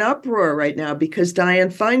are in an uproar right now because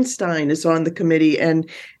Dianne Feinstein is on the committee and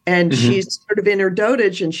she's sort of in her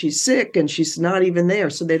dotage and she's sick and she's not even there.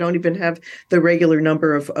 So they don't even have the regular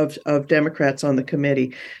number of Democrats on the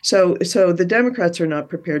committee. So the Democrats are not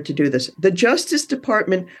prepared to do this. The Justice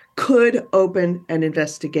Department could open an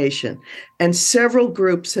investigation, and several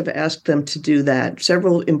groups have asked them to do that.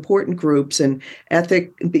 Several important groups and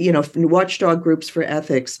watchdog groups for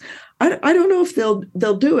ethics. I don't know if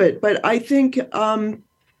they'll do it, but I think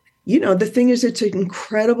the thing is, it's an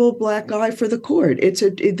incredible black eye for the court.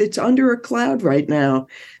 It's under a cloud right now.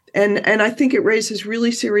 And I think it raises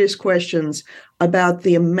really serious questions about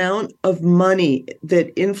the amount of money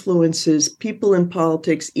that influences people in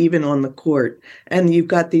politics, even on the court. And you've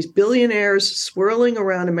got these billionaires swirling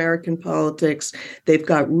around American politics. They've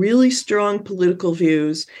got really strong political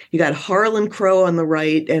views. You got Harlan Crow on the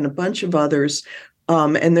right and a bunch of others.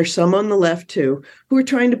 And there's some on the left, too, who are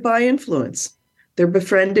trying to buy influence. They're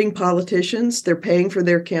befriending politicians. They're paying for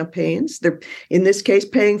their campaigns. They're, in this case,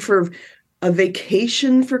 paying for a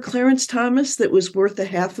vacation for Clarence Thomas that was worth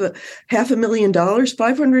 $500,000,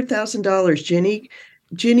 $500,000.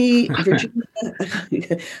 Ginny, Virginia,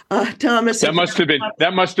 Thomas.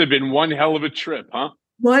 That must have been one hell of a trip, huh?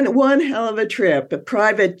 One hell of a trip. A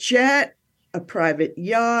private jet, a private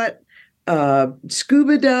yacht,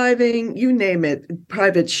 scuba diving, you name it.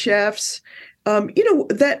 Private chefs.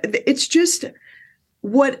 That it's just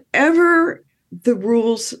whatever the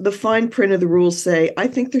rules, the fine print of the rules say. I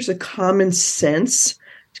think there's a common sense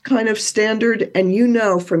kind of standard, and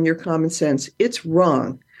from your common sense, it's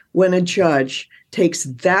wrong when a judge takes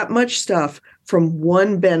that much stuff from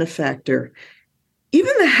one benefactor.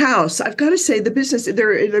 Even the House, I've got to say, the business,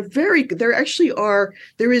 there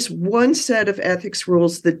is one set of ethics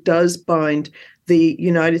rules that does bind the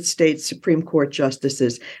United States Supreme Court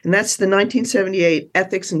justices, and that's the 1978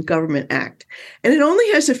 Ethics in Government Act. And it only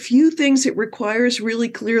has a few things it requires really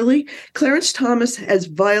clearly. Clarence Thomas has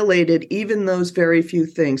violated even those very few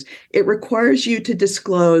things. It requires you to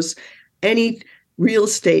disclose any real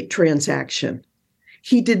estate transaction.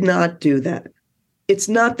 He did not do that. It's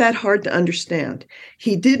not that hard to understand.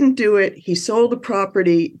 He didn't do it. He sold a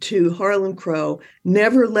property to Harlan Crow,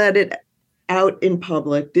 never let it out in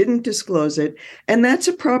public, didn't disclose it. And that's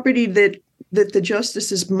a property that the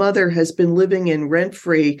justice's mother has been living in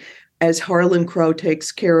rent-free as Harlan Crow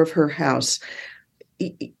takes care of her house.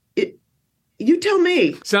 You tell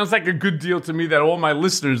me. Sounds like a good deal to me that all my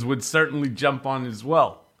listeners would certainly jump on as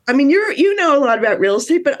well. I mean, you know a lot about real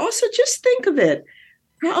estate, but also just think of it.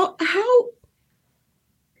 How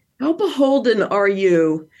beholden are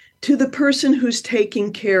you to the person who's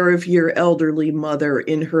taking care of your elderly mother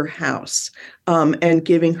in her house and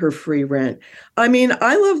giving her free rent? I mean,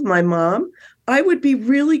 I love my mom. I would be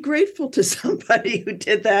really grateful to somebody who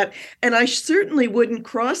did that. And I certainly wouldn't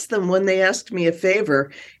cross them when they asked me a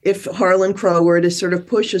favor if Harlan Crow were to sort of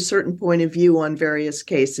push a certain point of view on various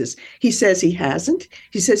cases. He says he hasn't.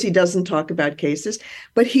 He says he doesn't talk about cases,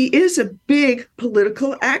 but he is a big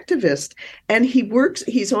political activist. And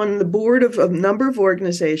he's on the board of a number of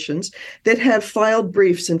organizations that have filed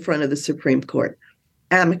briefs in front of the Supreme Court,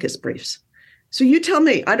 amicus briefs. So you tell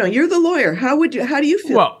me, you're the lawyer. How do you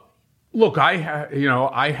feel? Well, look, I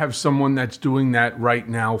have someone that's doing that right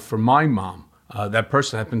now for my mom. That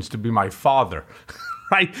person happens to be my father,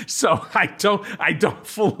 right? So I don't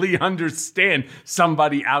fully understand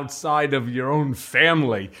somebody outside of your own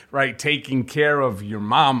family, right, taking care of your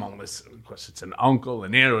mom, unless, of because it's an uncle,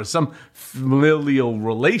 an aunt, or some familial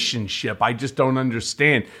relationship. I just don't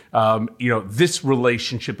understand, this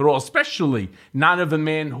relationship at all, especially not of a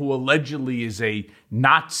man who allegedly is a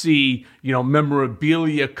Nazi,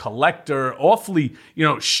 memorabilia collector. Awfully,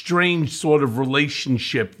 strange sort of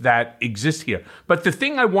relationship that exists here. But the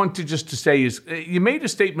thing I wanted just to say is, you made a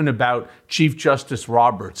statement about Chief Justice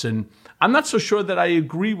Roberts, and I'm not so sure that I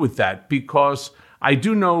agree with that, because I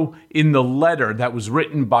do know in the letter that was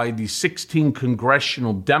written by the 16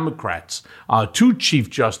 congressional Democrats to Chief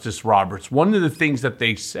Justice Roberts, one of the things that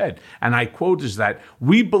they said, and I quote, is that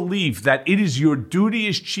we believe that it is your duty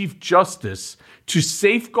as Chief Justice to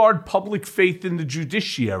safeguard public faith in the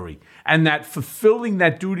judiciary, and that fulfilling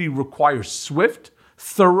that duty requires swift,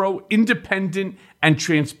 thorough, independent, and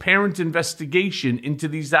transparent investigation into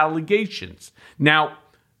these allegations. Now,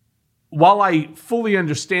 while I fully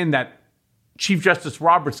understand that Chief Justice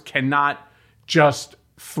Roberts cannot just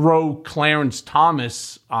throw Clarence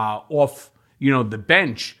Thomas off, the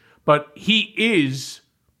bench, but he is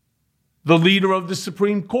the leader of the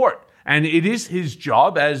Supreme Court. And it is his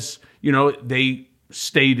job, as, they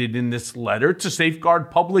stated in this letter, to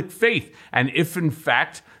safeguard public faith. And if, in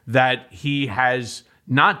fact, that he has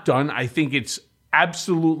not done, I think it's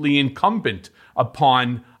absolutely incumbent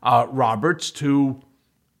upon Roberts to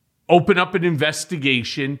open up an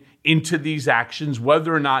investigation into these actions,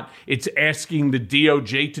 whether or not it's asking the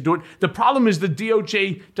DOJ to do it. The problem is the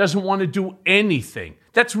DOJ doesn't want to do anything.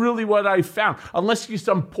 That's really what I found. Unless you're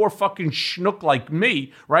some poor fucking schnook like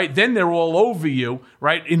me, right? Then they're all over you,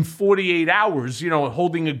 right? In 48 hours,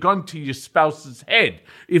 holding a gun to your spouse's head.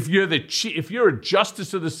 If you're a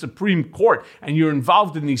justice of the Supreme Court and you're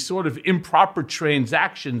involved in these sort of improper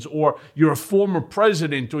transactions, or you're a former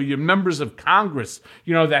president, or you're members of Congress,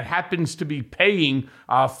 that happens to be paying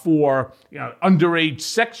for underage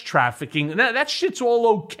sex trafficking, that shit's all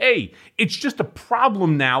okay. It's just a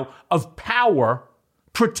problem now of power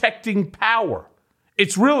protecting power.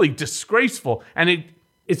 It's really disgraceful. And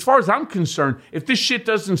as far as I'm concerned, if this shit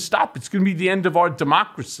doesn't stop, it's going to be the end of our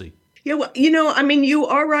democracy. Yeah, well, you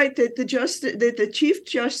are right that the Chief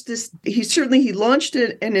Justice, he launched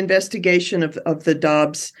an investigation of the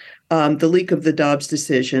Dobbs, the leak of the Dobbs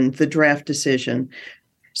decision, the draft decision.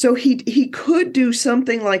 So he could do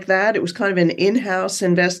something like that. It was kind of an in-house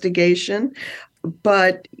investigation,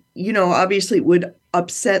 but obviously it would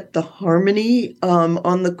upset the harmony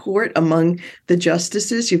on the court among the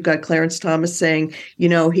justices. You've got Clarence Thomas saying,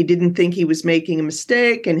 he didn't think he was making a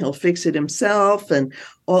mistake and he'll fix it himself, and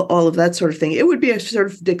all of that sort of thing. It would be a sort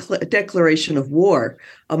of declaration of war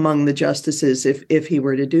among the justices if he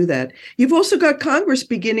were to do that. You've also got Congress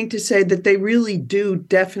beginning to say that they really do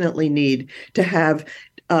definitely need to have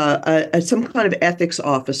some kind of ethics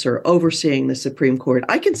officer overseeing the Supreme Court.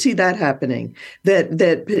 I can see that happening,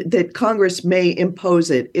 that Congress may impose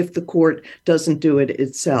it if the court doesn't do it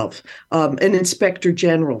itself. An inspector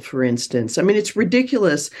general, for instance. I mean, it's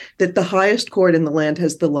ridiculous that the highest court in the land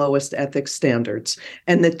has the lowest ethics standards,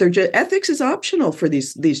 and that ethics is optional for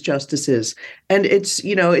these justices. And it's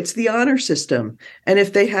the honor system. And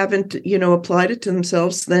if they haven't, applied it to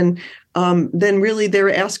themselves, then really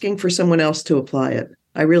they're asking for someone else to apply it.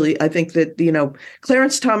 I think that,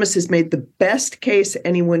 Clarence Thomas has made the best case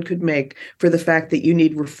anyone could make for the fact that you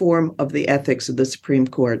need reform of the ethics of the Supreme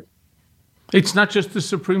Court. It's not just the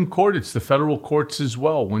Supreme Court, it's the federal courts as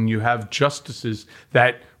well. When you have justices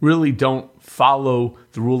that really don't follow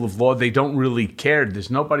the rule of law, they don't really care.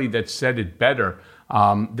 There's nobody that said it better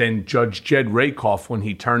than Judge Jed Rakoff when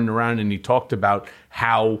he turned around and he talked about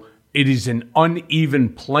how it is an uneven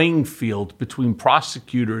playing field between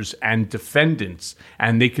prosecutors and defendants,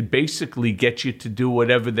 and they could basically get you to do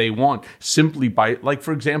whatever they want simply by, like,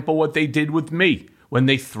 for example, what they did with me when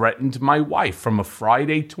they threatened my wife from a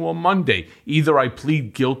Friday to a Monday. Either I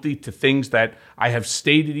plead guilty to things that I have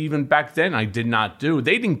stated even back then I did not do.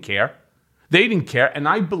 They didn't care. And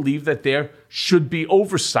I believe that there should be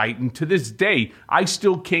oversight. And to this day, I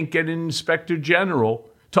still can't get an inspector general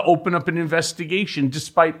to open up an investigation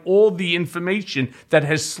despite all the information that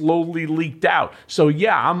has slowly leaked out. So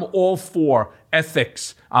yeah, I'm all for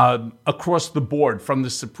ethics across the board, from the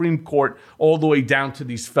Supreme Court all the way down to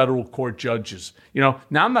these federal court judges. Now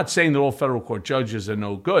I'm not saying that all federal court judges are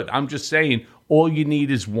no good. I'm just saying all you need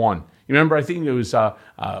is one. You remember, I think it was,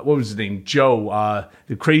 what was his name? Joe,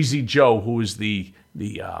 the crazy Joe, who was the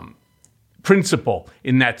principal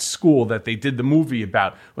in that school that they did the movie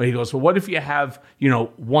about, where he goes, well, what if you have,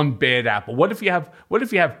 one bad apple? What if you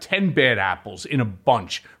have 10 bad apples in a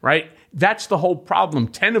bunch, right? That's the whole problem.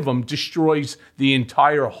 10 of them destroys the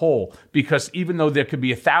entire whole, because even though there could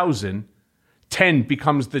be 1,000, 10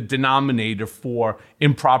 becomes the denominator for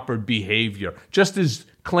improper behavior, just as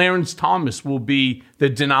Clarence Thomas will be the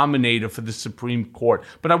denominator for the Supreme Court.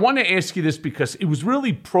 But I want to ask you this because it was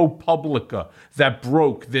really ProPublica that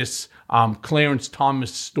broke this Clarence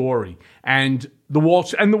Thomas story and the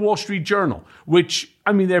Wall Street Journal, which,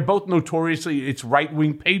 I mean, they're both notoriously, it's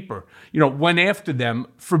right-wing paper, went after them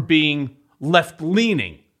for being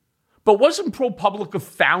left-leaning. But wasn't ProPublica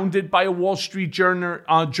founded by a Wall Street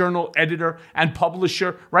Journal editor and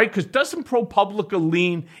publisher, right? Because doesn't ProPublica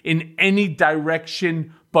lean in any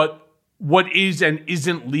direction but what is and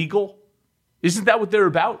isn't legal? Isn't that what they're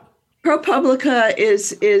about? ProPublica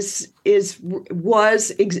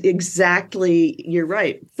was exactly, you're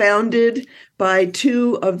right, founded by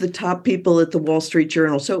two of the top people at the Wall Street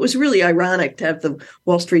Journal. So it was really ironic to have the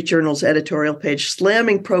Wall Street Journal's editorial page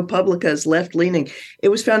slamming ProPublica as left-leaning. It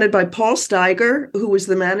was founded by Paul Steiger, who was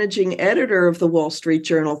the managing editor of the Wall Street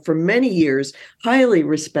Journal for many years, highly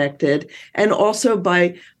respected, and also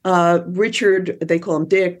by Richard, they call him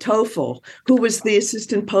Dick Toffel, who was the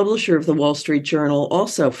assistant publisher of the Wall Street Journal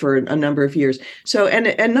also for a number of years. So,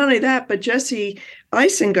 and not only that, but Jesse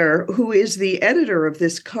Eisinger, who is the editor of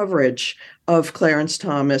this coverage of Clarence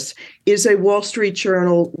Thomas, is a Wall Street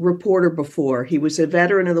Journal reporter before. He was a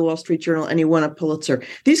veteran of the Wall Street Journal and he won a Pulitzer.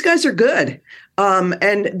 These guys are good.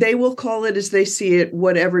 And they will call it as they see it,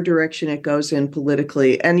 whatever direction it goes in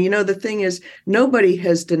politically. And, the thing is, nobody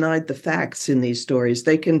has denied the facts in these stories.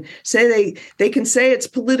 They can say it's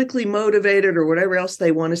politically motivated or whatever else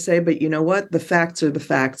they want to say. But you know what? The facts are the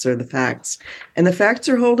facts are the facts. And the facts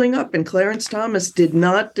are holding up. And Clarence Thomas did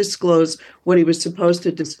not disclose what he was supposed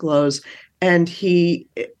to disclose. And he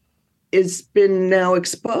has been now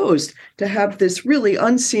exposed to have this really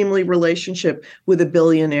unseemly relationship with a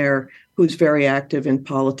billionaire who's very active in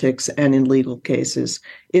politics and in legal cases.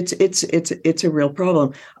 It's a real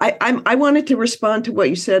problem. I wanted to respond to what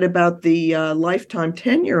you said about the lifetime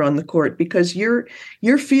tenure on the court, because your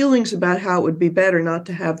feelings about how it would be better not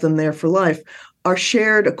to have them there for life are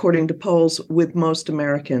shared, according to polls, with most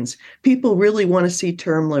Americans. People really want to see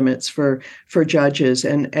term limits for judges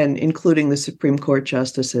and including the Supreme Court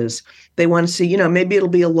justices. They want to see, maybe it'll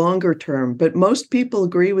be a longer term, but most people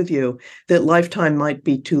agree with you that lifetime might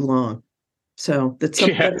be too long. So that's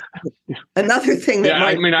another thing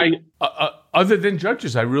that other than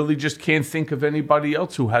judges, I really just can't think of anybody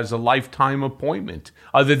else who has a lifetime appointment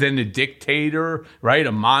other than a dictator, right?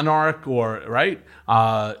 A monarch or, right?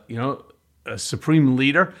 A supreme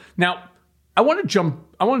leader. Now, I want to jump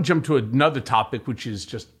to another topic, which is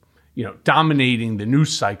just, dominating the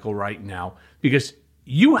news cycle right now, because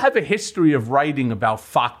you have a history of writing about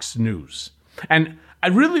Fox News. And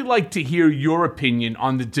I'd really like to hear your opinion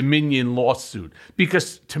on the Dominion lawsuit,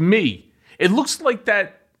 because to me, it looks like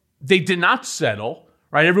that they did not settle,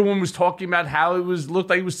 right? Everyone was talking about how looked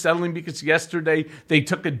like it was settling because yesterday they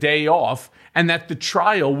took a day off, and that the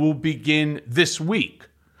trial will begin this week.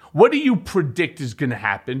 What do you predict is going to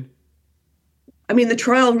happen? I mean, the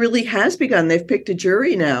trial really has begun. They've picked a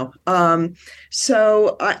jury now. I'm just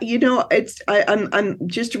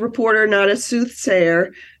a reporter, not a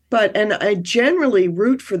soothsayer. And I generally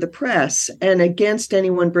root for the press and against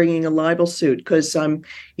anyone bringing a libel suit because I'm,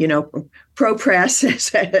 pro-press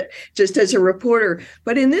just as a reporter.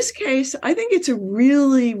 But in this case, I think it's a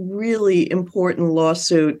really, really important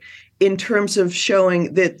lawsuit in terms of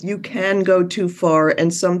showing that you can go too far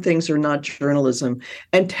and some things are not journalism.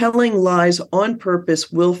 And telling lies on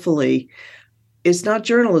purpose willfully is not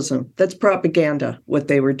journalism. That's propaganda, what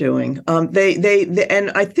they were doing.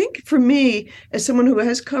 And I think for me, as someone who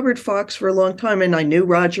has covered Fox for a long time, and I knew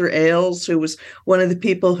Roger Ailes, who was one of the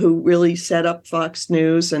people who really set up Fox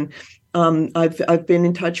News, and I've been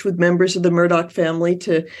in touch with members of the Murdoch family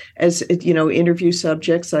as interview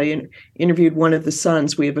subjects. I interviewed one of the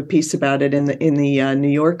sons. We have a piece about it in the New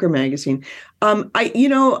Yorker magazine.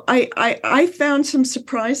 I found some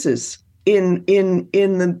surprises in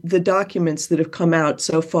the documents that have come out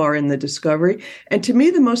so far in the discovery. And to me,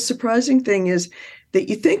 the most surprising thing is that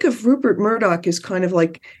you think of Rupert Murdoch as kind of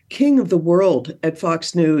like king of the world at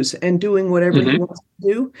Fox News and doing whatever he wants to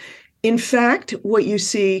do. In fact, what you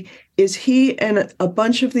see is he and a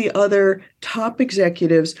bunch of the other top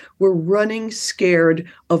executives were running scared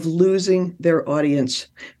of losing their audience.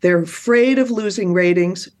 They're afraid of losing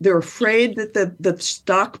ratings. They're afraid that the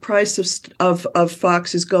stock price of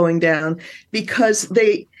Fox is going down because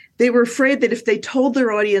they were afraid that if they told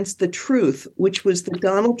their audience the truth, which was that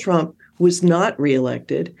Donald Trump was not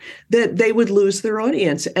reelected, that they would lose their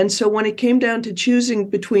audience. And so when it came down to choosing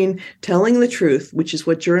between telling the truth, which is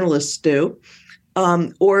what journalists do,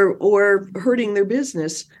 or hurting their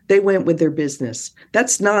business, they went with their business.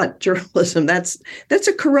 That's not journalism. That's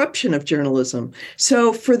a corruption of journalism.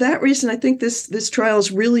 So for that reason, I think this trial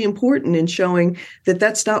is really important in showing that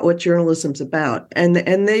that's not what journalism's about. And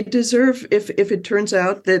they deserve, if it turns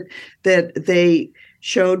out that they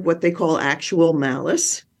showed what they call actual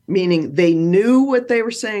malice, meaning they knew what they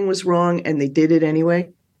were saying was wrong and they did it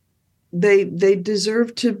anyway, they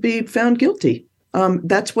deserve to be found guilty.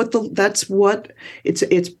 That's where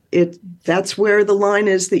the line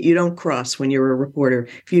is that you don't cross when you're a reporter.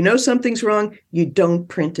 If you know something's wrong, you don't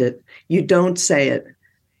print it. You don't say it.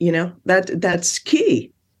 That's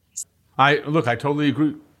key. I totally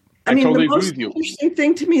agree. I mean, totally the most agree with you. interesting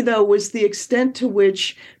thing to me, though, was the extent to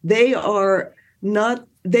which they are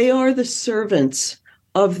the servants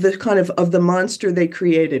of the monster they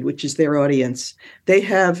created, which is their audience. They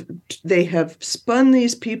have spun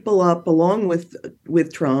these people up along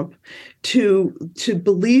with Trump to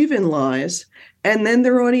believe in lies, and then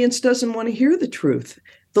their audience doesn't want to hear the truth.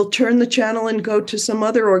 They'll turn the channel and go to some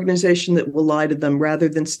other organization that will lie to them rather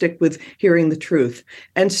than stick with hearing the truth.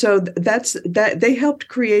 And so that they helped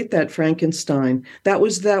create that Frankenstein. That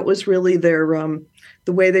was really their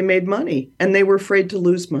the way they made money, and they were afraid to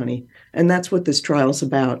lose money. And that's what this trial's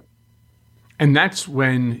about. And that's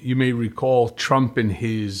when, you may recall, Trump and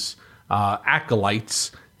his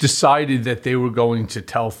acolytes decided that they were going to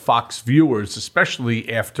tell Fox viewers,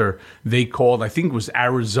 especially after they called, I think it was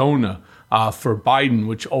Arizona, for Biden,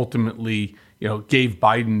 which ultimately, gave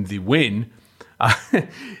Biden the win.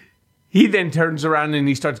 He then turns around and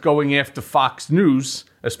he starts going after Fox News,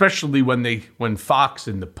 especially when Fox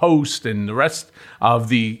and the Post and the rest of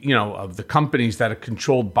the companies that are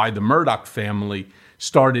controlled by the Murdoch family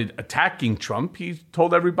started attacking Trump. He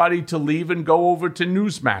told everybody to leave and go over to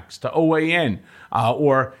Newsmax, to OAN,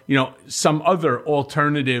 or some other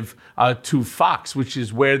alternative to Fox, which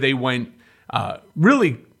is where they went.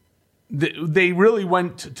 They really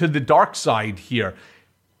went to the dark side here.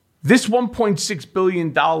 This $1.6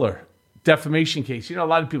 billion defamation case, a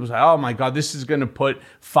lot of people say, oh my God, this is going to put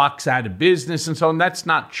Fox out of business and so on. That's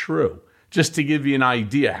not true. Just to give you an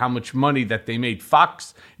idea how much money that they made,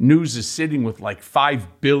 Fox News is sitting with like $5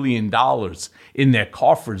 billion in their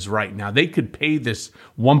coffers right now. They could pay this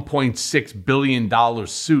 $1.6 billion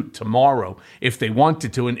suit tomorrow if they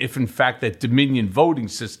wanted to, and if in fact that Dominion Voting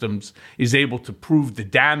Systems is able to prove the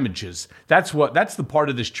damages. That's the part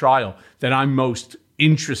of this trial that I'm most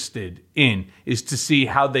interested in, is to see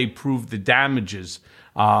how they prove the damages,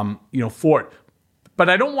 for it. But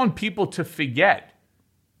I don't want people to forget,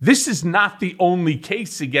 this is not the only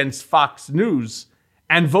case against Fox News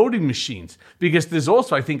and voting machines, because there's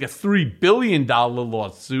also, I think, a $3 billion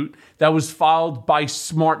lawsuit that was filed by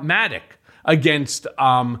Smartmatic against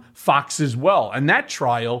Fox as well. And that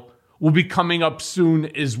trial will be coming up soon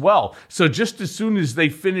as well. So just as soon as they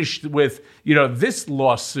finished with, this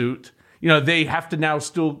lawsuit, they have to now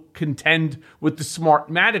still contend with the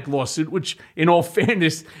Smartmatic lawsuit, which, in all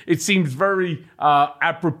fairness, it seems very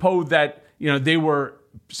apropos that, they were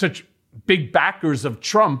such big backers of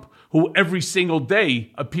Trump, who every single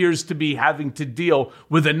day appears to be having to deal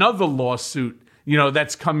with another lawsuit,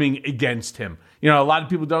 that's coming against him. A lot of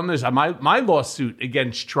people don't know this. My lawsuit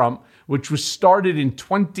against Trump, which was started in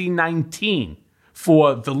 2019,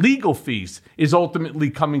 for the legal fees, is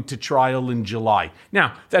ultimately coming to trial in July.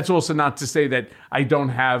 Now, that's also not to say that I don't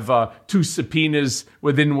have 2 subpoenas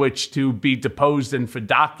within which to be deposed and for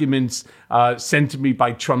documents sent to me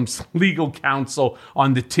by Trump's legal counsel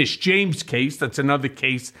on the Tish James case. That's another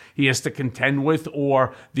case he has to contend with,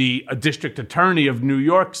 or the district attorney of New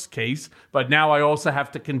York's case. But now I also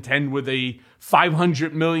have to contend with a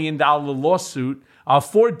 $500 million lawsuit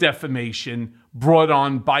for defamation brought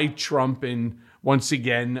on by Trump in, once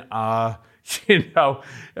again,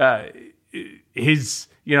 his,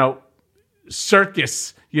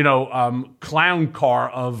 circus, clown car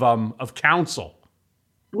of counsel.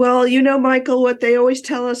 Well, Michael, what they always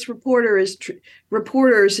tell us reporters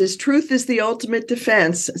is truth is the ultimate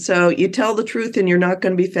defense. So you tell the truth and you're not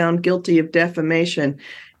going to be found guilty of defamation.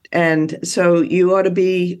 And so you ought to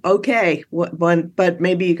be okay, but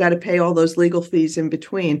maybe you got to pay all those legal fees in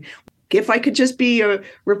between. If I could just be a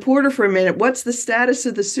reporter for a minute, what's the status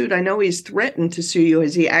of the suit? I know he's threatened to sue you.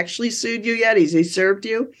 Has he actually sued you yet? Has he served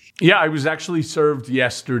you? Yeah, I was actually served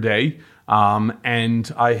yesterday,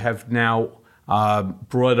 and I have now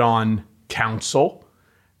brought on counsel,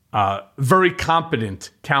 very competent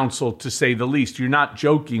counsel, to say the least. You're not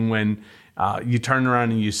joking when you turn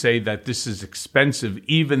around and you say that this is expensive,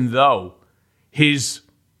 even though his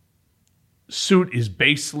suit is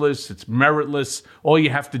baseless, it's meritless. All you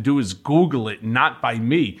have to do is Google it, not by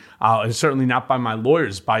me, and certainly not by my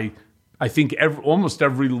lawyers, by I think almost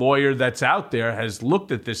every lawyer that's out there has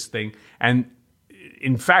looked at this thing. And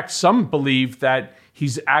in fact, some believe that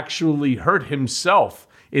he's actually hurt himself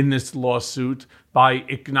in this lawsuit by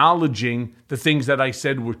acknowledging the things that I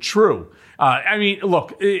said were true. I mean,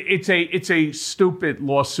 look, it's a stupid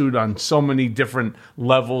lawsuit on so many different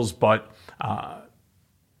levels, but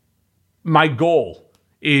my goal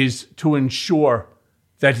is to ensure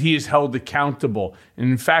that he is held accountable.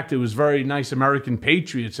 And in fact, it was very nice American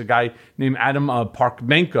patriots, a guy named Adam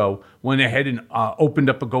Parkmenko, went ahead and opened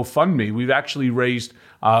up a GoFundMe. We've actually raised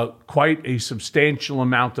quite a substantial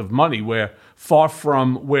amount of money. We're far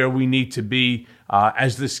from where we need to be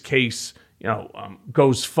as this case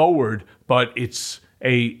goes forward, but it's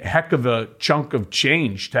a heck of a chunk of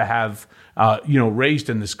change to have raised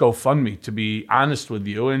in this GoFundMe, to be honest with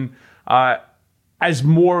you. And as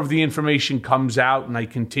more of the information comes out and I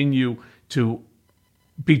continue to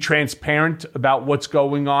be transparent about what's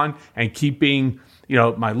going on and keeping,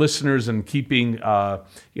 my listeners and keeping,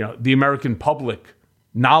 the American public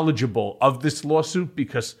knowledgeable of this lawsuit,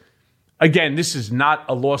 because again, this is not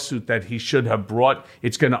a lawsuit that he should have brought.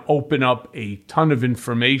 It's going to open up a ton of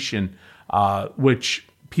information, which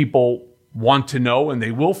people want to know and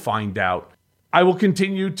they will find out. I will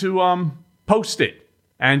continue to post it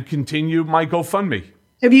and continue my GoFundMe.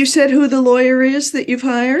 Have you said who the lawyer is that you've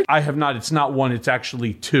hired? I have not. It's not one. It's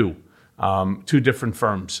actually two different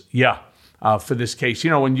firms. Yeah, for this case.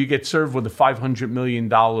 When you get served with a $500 million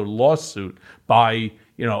lawsuit by,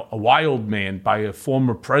 a wild man, by a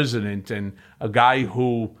former president and a guy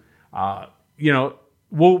who,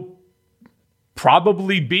 will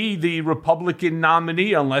probably be the Republican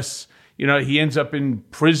nominee unless, he ends up in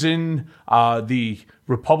prison, the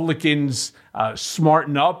Republicans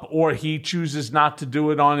smarten up, or he chooses not to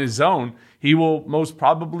do it on his own, he will most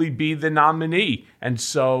probably be the nominee. And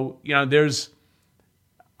so,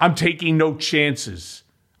 I'm taking no chances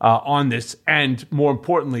on this. And more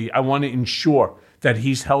importantly, I want to ensure that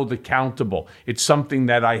he's held accountable. It's something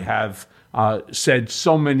that I have said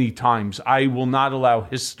so many times. I will not allow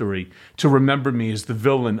history to remember me as the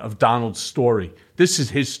villain of Donald's story. This is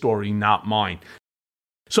his story, not mine.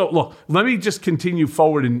 So look, let me just continue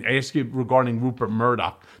forward and ask you regarding Rupert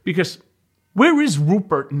Murdoch, because where is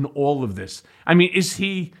Rupert in all of this? I mean, is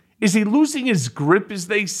he losing his grip, as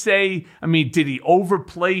they say? I mean, did he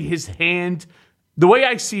overplay his hand? The way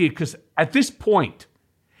I see it, because at this point,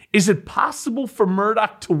 is it possible for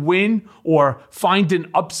Murdoch to win or find an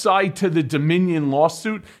upside to the Dominion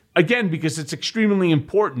lawsuit? Again, because it's extremely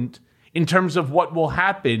important in terms of what will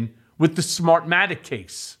happen with the Smartmatic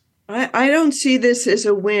case. I don't see this as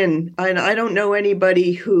a win. I don't know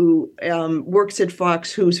anybody who works at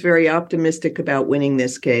Fox who's very optimistic about winning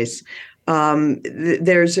this case.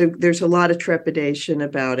 There's a lot of trepidation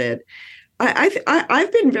about it.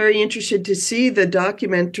 I've been very interested to see the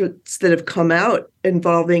documents that have come out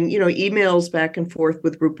involving, emails back and forth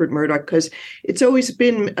with Rupert Murdoch, because it's always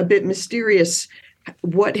been a bit mysterious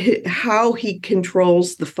how he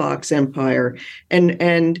controls the Fox empire.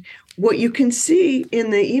 And what you can see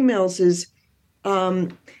in the emails is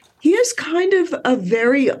he has kind of a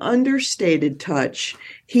very understated touch.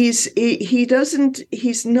 He's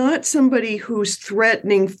not somebody who's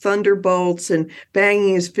threatening thunderbolts and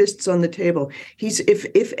banging his fists on the table. He's,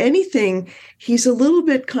 if anything, he's a little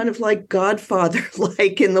bit kind of like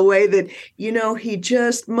Godfather-like in the way that, he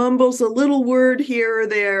just mumbles a little word here or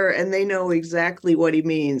there and they know exactly what he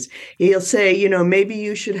means. He'll say, maybe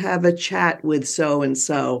you should have a chat with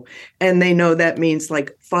so-and-so. And they know that means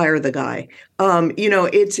like fire the guy.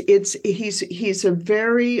 He's a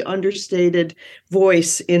very understated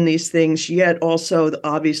voice in these things, yet also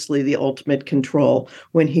obviously the ultimate control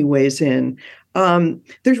when he weighs in.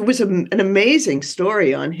 There was an amazing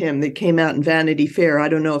story on him that came out in Vanity Fair. I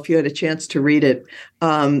don't know if you had a chance to read it,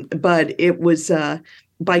 but it was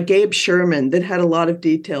by Gabe Sherman that had a lot of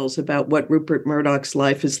details about what Rupert Murdoch's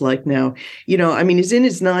life is like now. He's in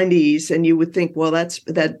his 90s, and you would think, well,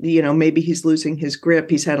 maybe he's losing his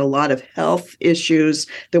grip. He's had a lot of health issues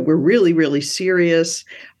that were really, really serious.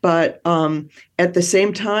 But at the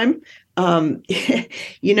same time,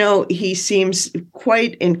 he seems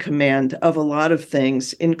quite in command of a lot of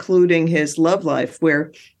things, including his love life,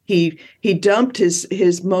 where he dumped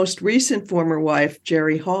his most recent former wife,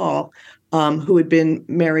 Jerry Hall, who had been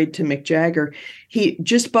married to Mick Jagger. He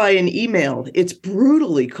just by an email, it's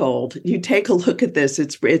brutally cold. You take a look at this.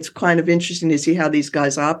 It's kind of interesting to see how these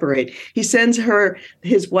guys operate. He sends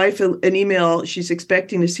his wife an email. She's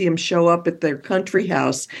expecting to see him show up at their country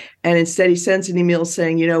house. And instead he sends an email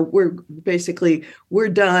saying, we're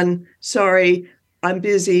done. Sorry, I'm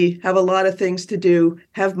busy, have a lot of things to do.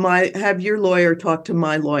 Have your lawyer talk to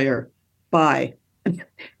my lawyer. Bye.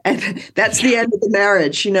 And that's the end of the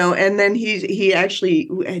marriage, and then he actually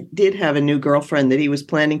did have a new girlfriend that he was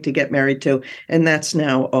planning to get married to, and that's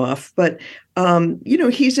now off. But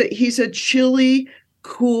he's a chilly,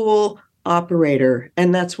 cool operator,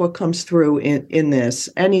 and that's what comes through in this.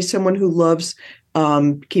 And he's someone who loves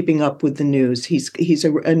keeping up with the news. He's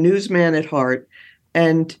a newsman at heart,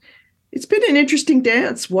 and it's been an interesting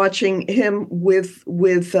dance watching him with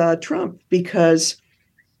Trump, because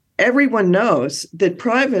everyone knows that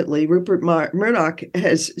privately Rupert Murdoch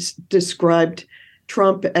has described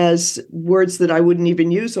Trump as words that I wouldn't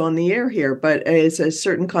even use on the air here, but as a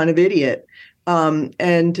certain kind of idiot. And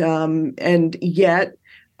yet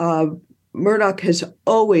Murdoch has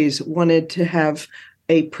always wanted to have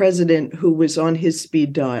a president who was on his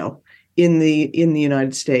speed dial in the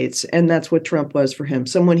United States. And that's what Trump was for him,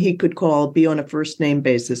 someone he could be on a first name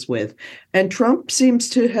basis with. And Trump seems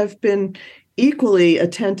to have been equally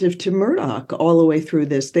attentive to Murdoch all the way through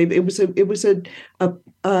this. It was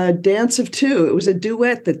a dance of two. It was a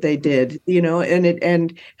duet that they did,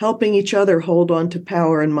 and helping each other hold on to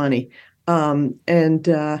power and money. And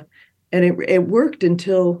it worked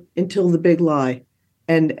until the big lie.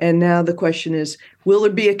 And now the question is, will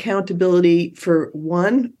there be accountability for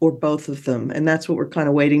one or both of them? And that's what we're kind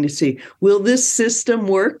of waiting to see. Will this system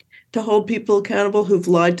work to hold people accountable who've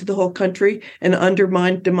lied to the whole country and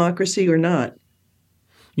undermined democracy or not?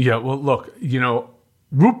 Yeah, well, look,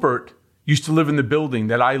 Rupert used to live in the building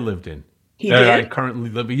that I lived in. I currently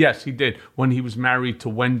live in. Yes, he did, when he was married to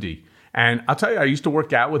Wendy. And I'll tell you, I used to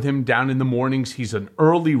work out with him down in the mornings. He's an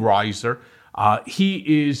early riser.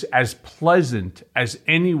 He is as pleasant as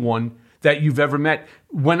anyone that you've ever met.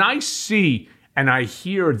 When I see and I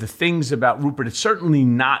hear the things about Rupert, it's certainly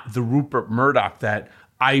not the Rupert Murdoch that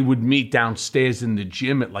I would meet downstairs in the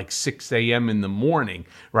gym at like 6 a.m. in the morning,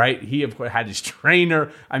 right? He had his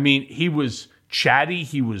trainer. I mean, he was chatty.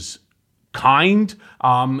 He was kind,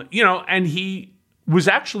 and he was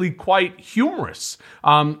actually quite humorous.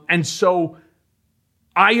 And so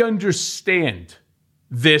I understand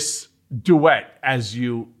this duet, as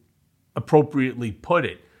you appropriately put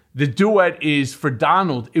it. The duet is, for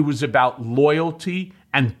Donald, it was about loyalty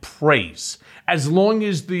and praise. As long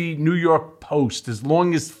as the New York Post, as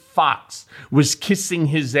long as Fox was kissing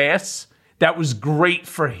his ass, that was great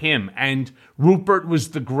for him. And Rupert was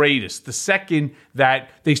the greatest. The second that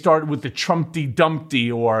they started with the Trumpty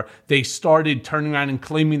Dumpty, or they started turning around and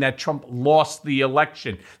claiming that Trump lost the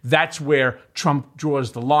election, that's where Trump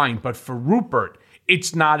draws the line. But for Rupert,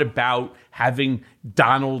 it's not about having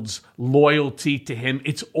Donald's loyalty to him.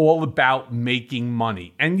 It's all about making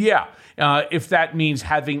money. And if that means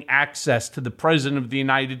having access to the President of the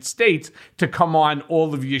United States to come on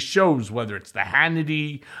all of your shows, whether it's the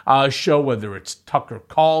Hannity show, whether it's Tucker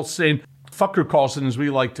Carlson, Fucker Carlson, as we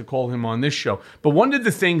like to call him on this show. But one of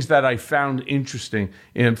the things that I found interesting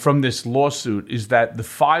from this lawsuit is that the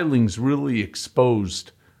filings really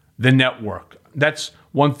exposed the network. That's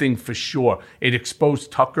one thing for sure. It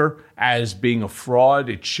exposed Tucker as being a fraud.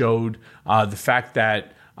 It showed the fact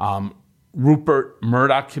that Rupert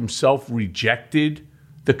Murdoch himself rejected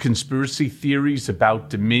the conspiracy theories about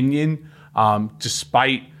Dominion,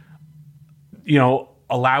 despite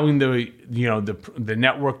allowing the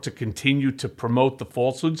network to continue to promote the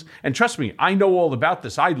falsehoods. And trust me, I know all about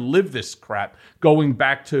this. I live this crap going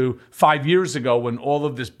back to 5 years ago when all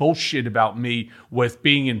of this bullshit about me with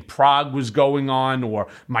being in Prague was going on, or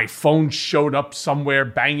my phone showed up somewhere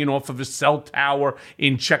banging off of a cell tower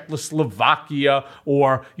in Czechoslovakia,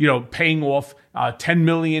 or, paying off $10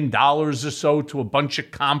 million or so to a bunch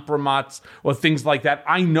of compromise or things like that.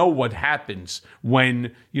 I know what happens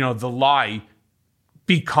when, the lie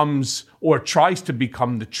becomes or tries to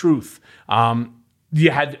become the truth.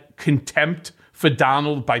 You had contempt for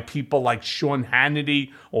Donald by people like Sean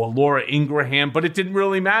Hannity or Laura Ingraham, but it didn't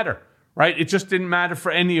really matter, right? It just didn't matter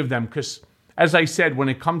for any of them because, as I said, when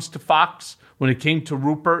it comes to Fox, when it came to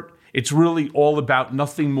Rupert, it's really all about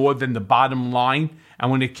nothing more than the bottom line.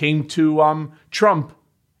 And when it came to Trump,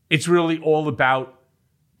 it's really all about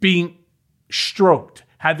being stroked,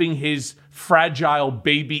 having his fragile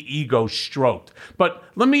baby ego stroked. But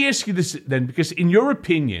let me ask you this then, because in your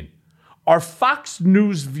opinion, are Fox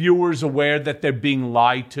News viewers aware that they're being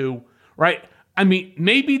lied to, right? I mean,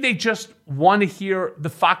 maybe they just want to hear the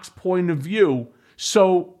Fox point of view.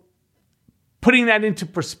 So putting that into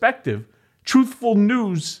perspective, truthful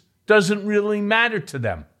news doesn't really matter to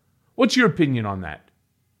them. What's your opinion on that?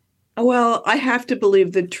 Well, I have to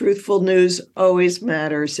believe that truthful news always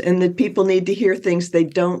matters and that people need to hear things they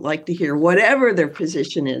don't like to hear, whatever their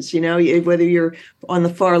position is. You know, whether you're on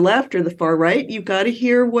the far left or the far right, you've got to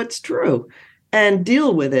hear what's true and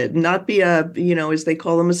deal with it, not be a, you know, as they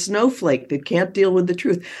call them, a snowflake that can't deal with the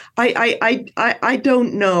truth. I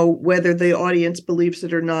don't know whether the audience believes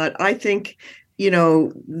it or not. I think, you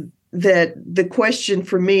know, that the question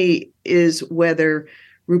for me is whether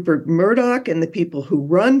Rupert Murdoch and the people who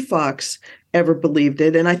run Fox ever believed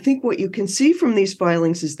it. And I think what you can see from these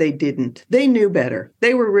filings is they didn't. They knew better.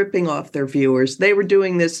 They were ripping off their viewers. They were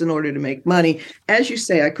doing this in order to make money. As you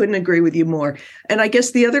say, I couldn't agree with you more. And I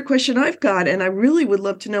guess the other question I've got, and I really would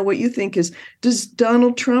love to know what you think, is, does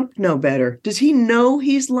Donald Trump know better? Does he know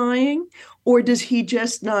he's lying? Or does he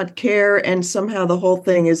just not care and somehow the whole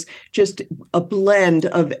thing is just a blend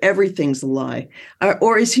of everything's a lie?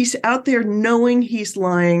 Or is he out there knowing he's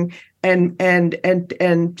lying and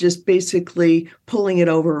just basically pulling it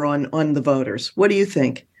over on the voters? What do you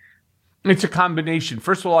think? It's a combination.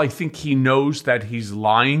 First of all, I think he knows that he's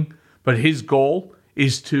lying, but his goal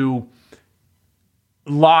is to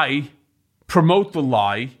lie, promote the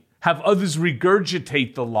lie, have others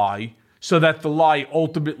regurgitate the lie, so that the lie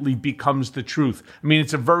ultimately becomes the truth. I mean,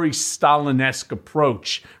 it's a very Stalin-esque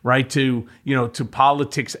approach, right, to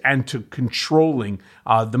politics and to controlling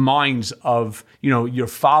the minds of, your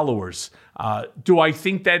followers. Do I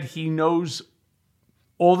think that he knows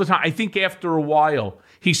all the time? I think after a while,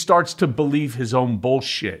 he starts to believe his own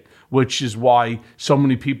bullshit, which is why so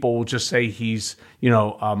many people will just say he's, a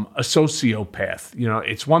sociopath.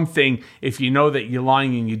 It's one thing if you know that you're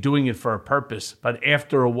lying and you're doing it for a purpose, but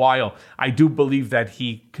after a while, I do believe that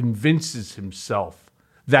he convinces himself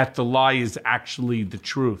that the lie is actually the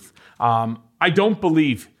truth. I don't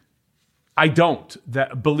believe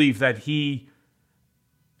that he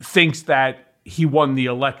thinks that he won the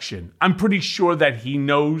election. I'm pretty sure that he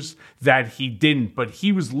knows that he didn't, but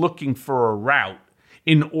he was looking for a route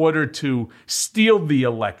in order to steal the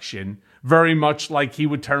election, very much like he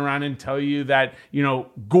would turn around and tell you that,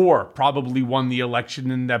 Gore probably won the election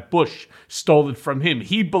and that Bush stole it from him.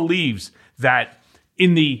 He believes that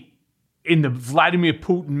in the Vladimir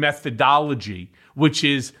Putin methodology, which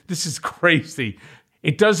is, this is crazy,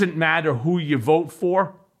 it doesn't matter who you vote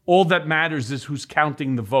for. All that matters is who's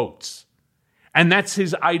counting the votes. And that's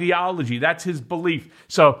his ideology. That's his belief.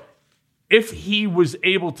 So if he was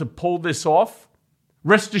able to pull this off,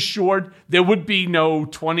 rest assured, there would be no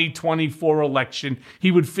 2024 election. He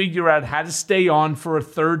would figure out how to stay on for a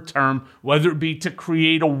third term, whether it be to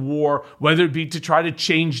create a war, whether it be to try to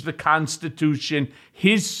change the Constitution.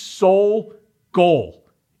 His sole goal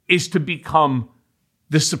is to become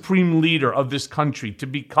the supreme leader of this country, to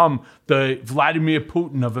become the Vladimir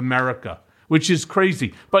Putin of America, which is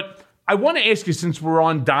crazy. But I want to ask you, since we're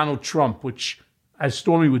on Donald Trump, which, as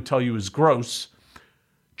Stormy would tell you, is gross,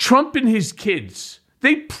 Trump and his kids,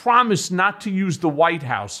 they promised not to use the White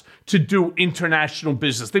House to do international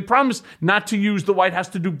business. They promised not to use the White House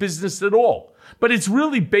to do business at all. But it's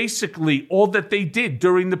really basically all that they did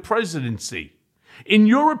during the presidency. In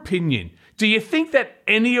your opinion, do you think that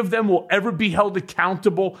any of them will ever be held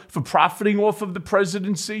accountable for profiting off of the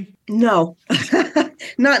presidency? No,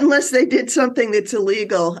 not unless they did something that's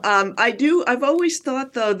illegal. I've always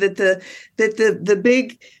thought, though, that the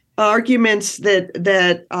big arguments that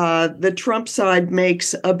the Trump side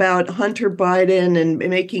makes about Hunter Biden and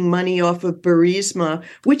making money off of Burisma,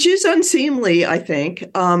 which is unseemly, I think.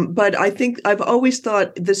 But I think I've always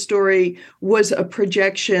thought the story was a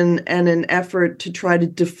projection and an effort to try to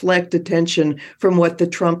deflect attention from what the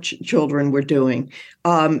Trump children were doing.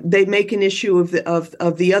 They make an issue of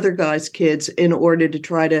the other guy's kids in order to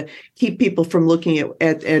try to keep people from looking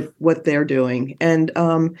at what they're doing. And,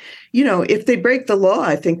 if they break the law,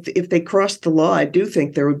 I think if they crossed the law, I do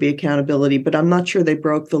think there would be accountability, but I'm not sure they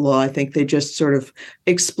broke the law. I think they just sort of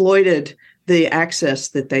exploited the access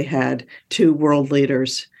that they had to world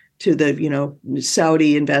leaders, to the,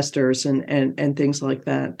 Saudi investors and things like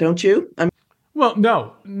that. Don't you? Well,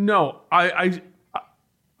 no, I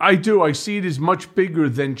do. I see it as much bigger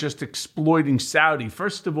than just exploiting Saudi.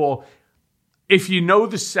 First of all, if you know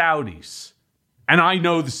the Saudis, and I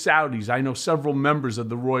know the Saudis, I know several members of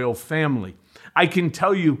the royal family, I can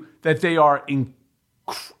tell you that they are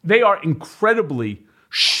incredibly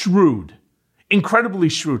shrewd. Incredibly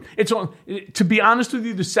shrewd. To be honest with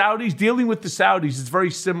you, the Saudis, dealing with the Saudis is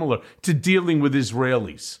very similar to dealing with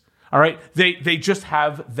Israelis. All right? They just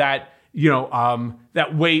have that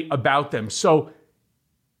that way about them. So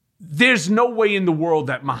there's no way in the world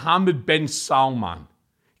that Mohammed bin Salman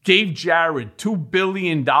gave Jared $2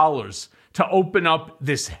 billion to open up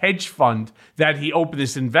this hedge fund that he opened,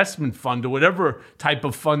 this investment fund or whatever type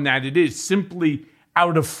of fund that it is, simply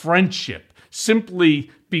out of friendship, simply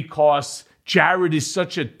because Jared is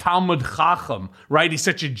such a Talmud Chacham, right? He's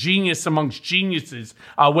such a genius amongst geniuses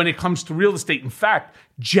when it comes to real estate. In fact,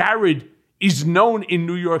 Jared is known in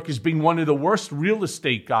New York as being one of the worst real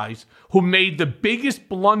estate guys who made the biggest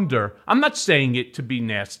blunder. I'm not saying it to be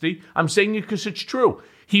nasty. I'm saying it because it's true.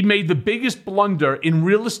 He made the biggest blunder in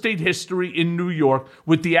real estate history in New York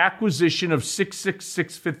with the acquisition of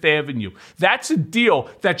 666 Fifth Avenue. That's a deal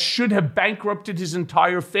that should have bankrupted his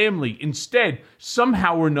entire family. Instead,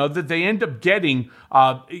 somehow or another, they end up getting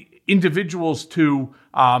individuals to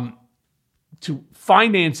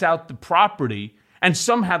finance out the property. And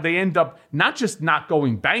somehow they end up not just not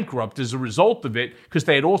going bankrupt as a result of it, because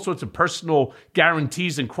they had all sorts of personal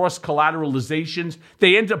guarantees and cross-collateralizations.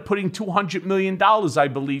 They end up putting $200 million, I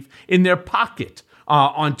believe, in their pocket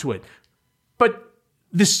onto it. But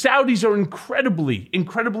the Saudis are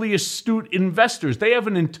incredibly astute investors. They have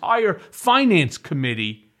an entire finance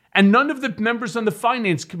committee, and none of the members on the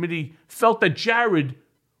finance committee felt that Jared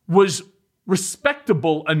was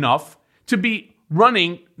respectable enough to be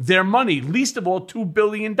running their money, least of all $2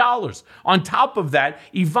 billion. On top of that,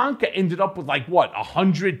 Ivanka ended up with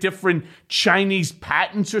 100 different Chinese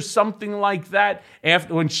patents or something like that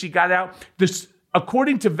after when she got out. This,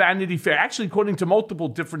 according to Vanity Fair, actually according to multiple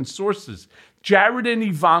different sources, Jared and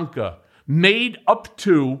Ivanka made up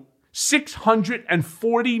to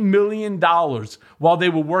 $640 million while they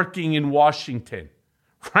were working in Washington,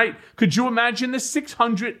 right? Could you imagine this?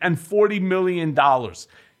 $640 million.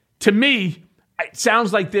 To me, it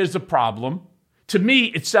sounds like there's a problem. To me,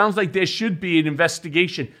 it sounds like there should be an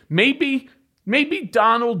investigation. Maybe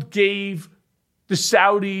Donald gave the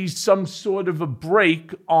Saudis some sort of a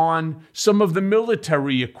break on some of the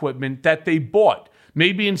military equipment that they bought.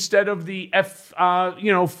 Maybe instead of the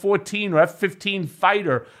F-14 or F-15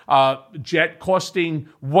 fighter jet costing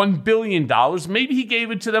 $1 billion, maybe he gave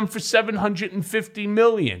it to them for $750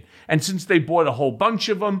 million. And since they bought a whole bunch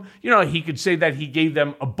of them, he could say that he gave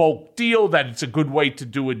them a bulk deal, that it's a good way to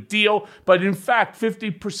do a deal. But in fact,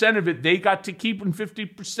 50% of it they got to keep, and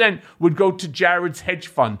 50% would go to Jared's hedge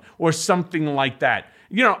fund or something like that.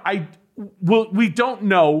 We don't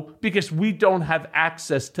know because we don't have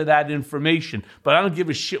access to that information. But I don't give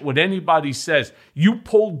a shit what anybody says. You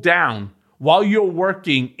pulled down, while you're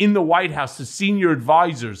working in the White House as senior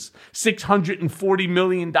advisors, $640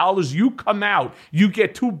 million. You come out, you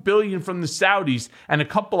get $2 billion from the Saudis and a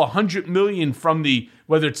couple of $100 million from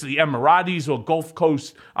whether it's the Emiratis or Gulf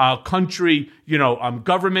Coast country,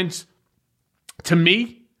 governments. To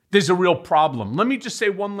me, there's a real problem. Let me just say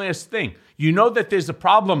one last thing. You know that there's a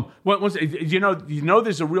problem. You know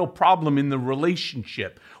there's a real problem in the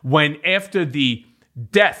relationship when, after the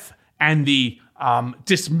death and the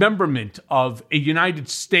dismemberment of a United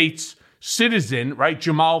States citizen, right,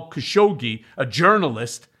 Jamal Khashoggi, a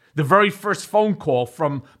journalist, the very first phone call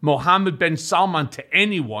from Mohammed bin Salman to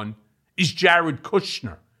anyone is Jared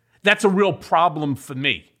Kushner. That's a real problem for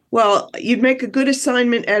me. Well, you'd make a good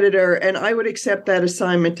assignment editor, and I would accept that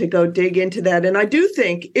assignment to go dig into that. And I do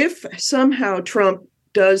think if somehow Trump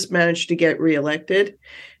does manage to get reelected,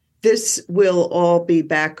 this will all be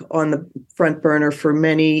back on the front burner for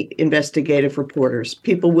many investigative reporters.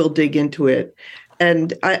 People will dig into it.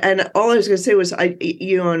 And all I was going to say was,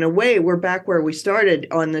 in a way, we're back where we started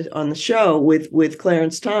on the show with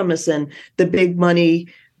Clarence Thomas and the big money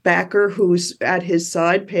backer who's at his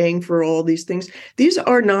side paying for all these things. These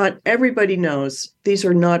are not, everybody knows, these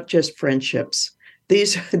are not just friendships.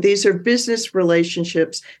 These are business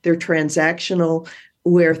relationships. They're transactional,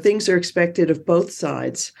 where things are expected of both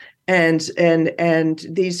sides. And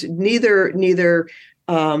these neither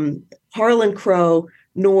Harlan Crow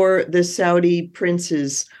nor the Saudi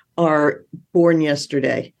princes are born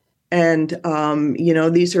yesterday. And,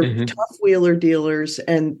 these are tough wheeler dealers,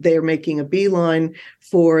 and they're making a beeline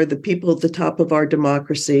for the people at the top of our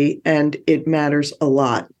democracy, and it matters a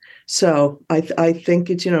lot. So I think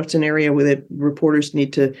it's an area that reporters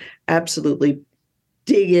need to absolutely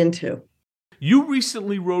dig into. You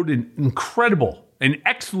recently wrote an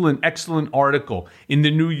excellent article in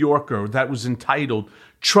The New Yorker that was entitled,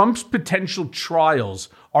 "Trump's Potential Trials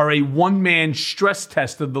Are a One-Man Stress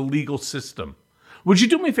Test of the Legal System." Would you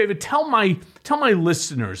do me a favor? Tell my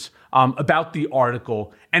listeners about the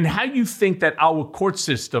article and how you think that our court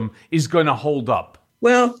system is going to hold up.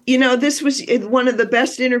 Well, this was one of the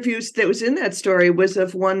best interviews that was in that story was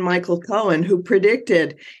of one Michael Cohen, who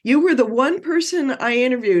predicted, you were the one person I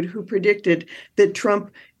interviewed who predicted that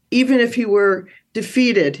Trump, even if he were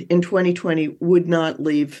defeated in 2020, would not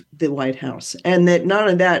leave the White House. And that not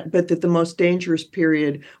only that, but that the most dangerous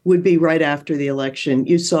period would be right after the election.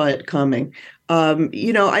 You saw it coming.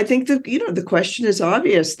 I think the question is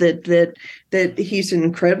obvious that he's an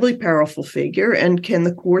incredibly powerful figure, and can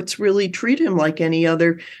the courts really treat him like any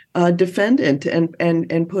other defendant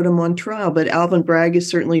and put him on trial? But Alvin Bragg is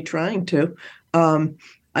certainly trying to, and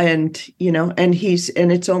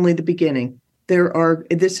it's only the beginning.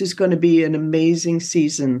 This is going to be an amazing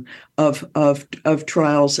season of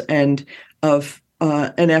trials and of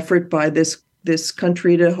an effort by this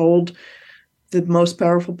country to hold the most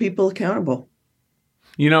powerful people accountable.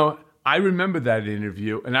 I remember that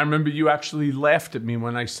interview, and I remember you actually laughed at me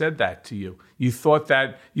when I said that to you. You thought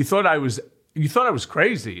I was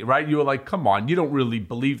crazy, right? You were like, "Come on, you don't really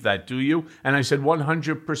believe that, do you?" And I said,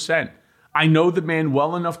 100%. I know the man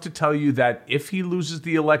well enough to tell you that if he loses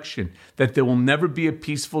the election, that there will never be a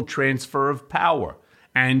peaceful transfer of power.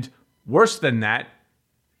 And worse than that,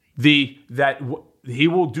 that he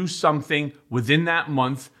will do something within that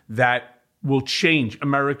month that will change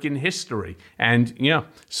American history. And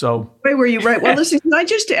so. Wait, were you right? Well, listen, can I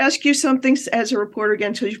just ask you something as a reporter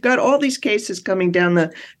again? So you've got all these cases coming down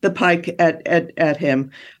the pike at him.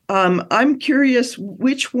 I'm curious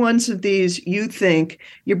which ones of these you think,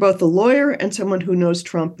 you're both a lawyer and someone who knows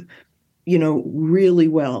Trump, really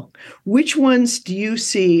well. Which ones do you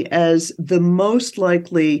see as the most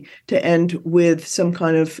likely to end with some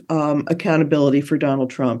kind of accountability for Donald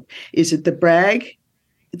Trump? Is it the Bragg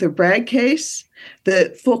case,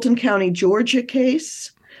 the Fulton County, Georgia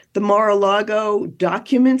case, the Mar-a-Lago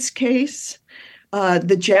documents case,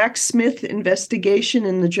 the Jack Smith investigation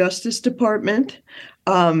in the Justice Department,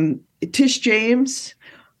 Tish James?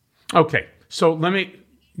 Okay, so let me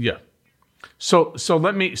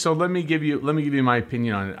give you my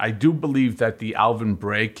opinion on it. I do believe that the Alvin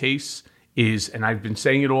Bragg case is, and I've been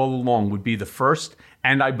saying it all along, would be the first.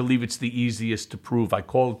 And I believe it's the easiest to prove. I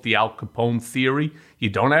call it the Al Capone theory. You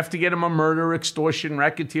don't have to get him a murder, extortion,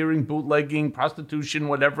 racketeering, bootlegging, prostitution,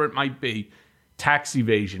 whatever it might be. Tax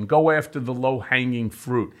evasion. Go after the low-hanging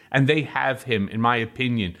fruit. And they have him, in my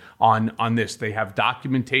opinion, on this. They have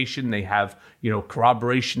documentation. They have,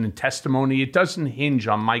 corroboration and testimony. It doesn't hinge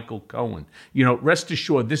on Michael Cohen. Rest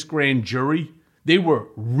assured, this grand jury, they were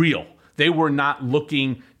real. They were not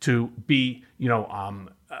looking to be,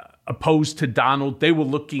 opposed to Donald. They were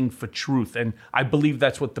looking for truth. And I believe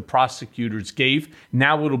that's what the prosecutors gave.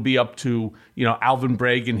 Now it'll be up to, Alvin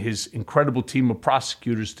Bragg and his incredible team of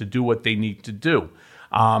prosecutors to do what they need to do.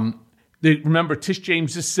 Remember, Tish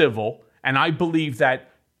James is civil, and I believe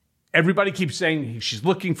that everybody keeps saying she's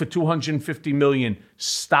looking for $250 million.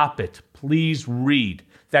 Stop it. Please read.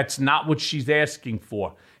 That's not what she's asking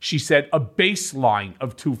for. She said a baseline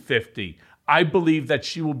of $250. I believe that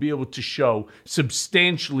she will be able to show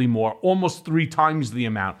substantially more, almost 3 times the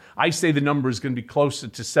amount. I say the number is going to be closer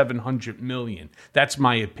to $700 million. That's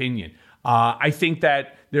my opinion. I think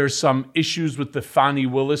that there's some issues with the Fani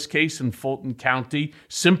Willis case in Fulton County,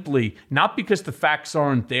 simply not because the facts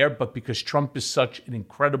aren't there, but because Trump is such an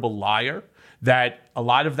incredible liar that a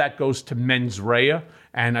lot of that goes to mens rea,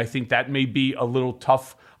 and I think that may be a little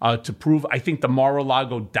tough to prove. I think the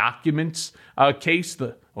Mar-a-Lago documents case,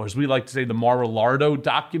 or as we like to say, the Mar-a-Lardo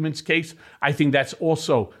documents case, I think that's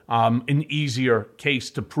also an easier case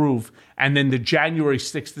to prove. And then the January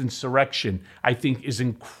 6th insurrection, I think, is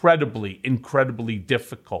incredibly, incredibly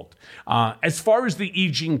difficult. As far as the E.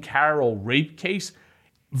 Jean Carroll rape case,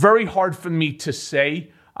 very hard for me to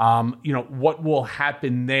say, what will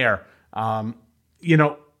happen there. I'm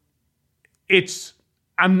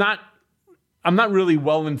not really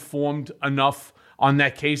well informed enough on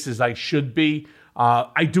that case as I should be.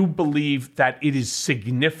 I do believe that it is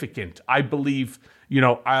significant. I believe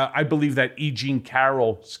that E. Jean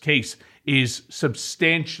Carroll's case is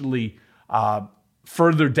substantially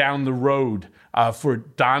further down the road for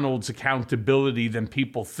Donald's accountability than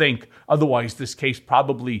people think. Otherwise, this case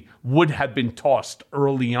probably would have been tossed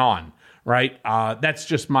early on, right? That's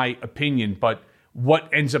just my opinion. But what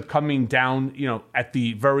ends up coming down, at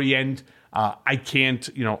the very end, I can't,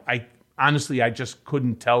 I just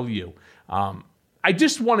couldn't tell you. I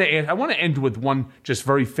want to end with one just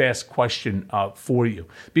very fast question for you,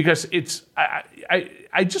 because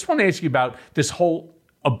I just want to ask you about this whole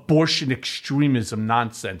abortion extremism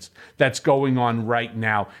nonsense that's going on right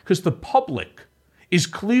now, because the public is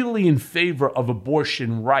clearly in favor of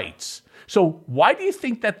abortion rights. So why do you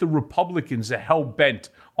think that the Republicans are hell-bent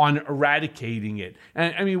on eradicating it?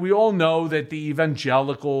 And I mean, we all know that the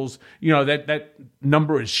evangelicals, that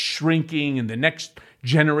number is shrinking, and the next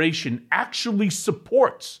generation actually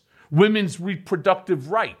supports women's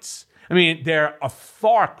reproductive rights. I mean, they're a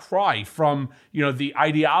far cry from, the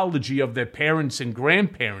ideology of their parents and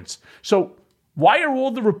grandparents. So why are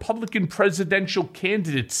all the Republican presidential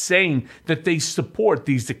candidates saying that they support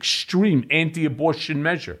these extreme anti-abortion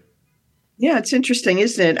measures? Yeah, it's interesting,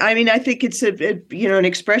 isn't it? I mean, I think it's an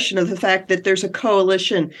expression of the fact that there's a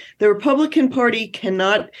coalition. The Republican Party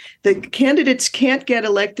the candidates can't get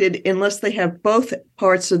elected unless they have both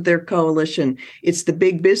parts of their coalition. It's the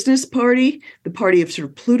big business party, the party of sort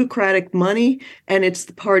of plutocratic money, and it's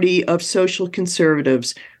the party of social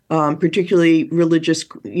conservatives, particularly religious,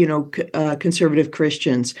 conservative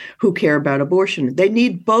Christians who care about abortion. They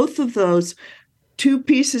need both of those two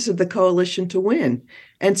pieces of the coalition to win.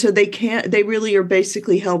 And so they really are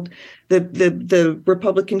basically held, the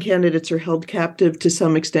Republican candidates are held captive to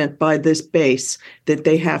some extent by this base that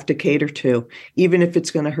they have to cater to, even if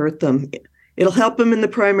it's going to hurt them. It'll help them in the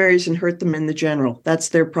primaries and hurt them in the general. That's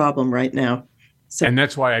their problem right now. So, and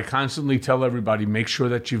that's why I constantly tell everybody, make sure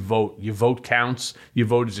that you vote. Your vote counts. Your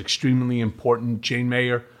vote is extremely important. Jane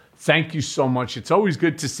Mayer, thank you so much. It's always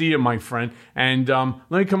good to see you, my friend. And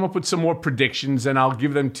let me come up with some more predictions, and I'll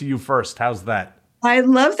give them to you first. How's that? I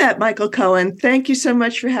love that, Michael Cohen. Thank you so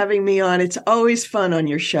much for having me on. It's always fun on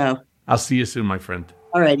your show. I'll see you soon, my friend.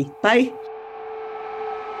 All righty. Bye.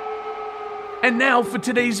 And now for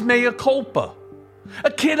today's Mea Culpa.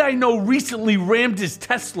 A kid I know recently rammed his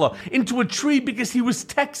Tesla into a tree because he was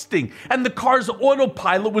texting, and the car's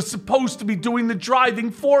autopilot was supposed to be doing the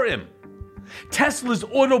driving for him. Tesla's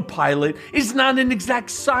autopilot is not an exact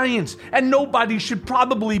science, and nobody should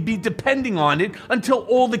probably be depending on it until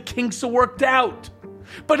all the kinks are worked out.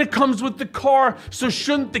 But it comes with the car, so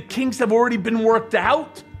shouldn't the kinks have already been worked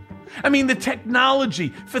out? I mean, the technology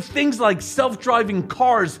for things like self-driving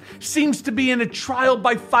cars seems to be in a trial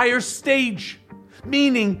by fire stage,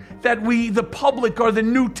 meaning that we, the public, are the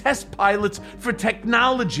new test pilots for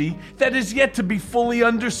technology that is yet to be fully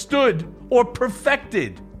understood or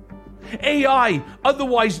perfected. AI,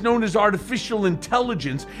 otherwise known as artificial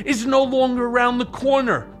intelligence, is no longer around the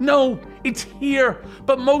corner. No, it's here.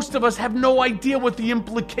 But most of us have no idea what the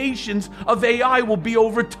implications of AI will be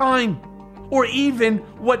over time, or even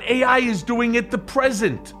what AI is doing at the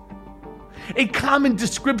present. A common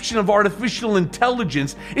description of artificial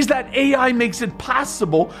intelligence is that AI makes it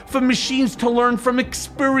possible for machines to learn from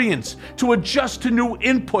experience, to adjust to new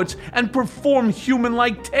inputs, and perform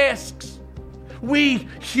human-like tasks. We,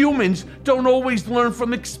 humans, don't always learn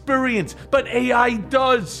from experience, but AI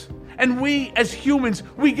does. And we, as humans,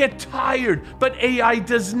 we get tired, but AI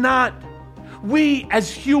does not. We, as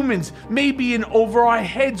humans, may be in over our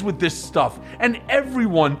heads with this stuff, and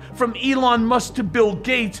everyone, from Elon Musk to Bill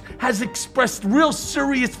Gates, has expressed real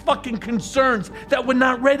serious fucking concerns that we're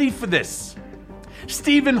not ready for this.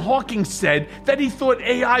 Stephen Hawking said that he thought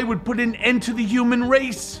AI would put an end to the human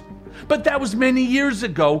race. But that was many years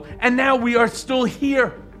ago, and now we are still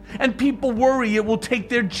here. And people worry it will take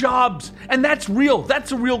their jobs. And that's real.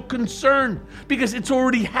 That's a real concern, because it's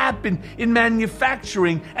already happened in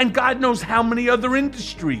manufacturing and God knows how many other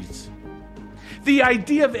industries. The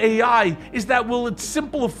idea of AI is that will it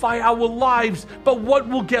simplify our lives, but what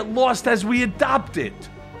will get lost as we adopt it?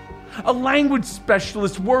 A language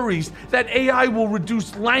specialist worries that AI will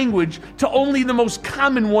reduce language to only the most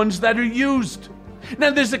common ones that are used.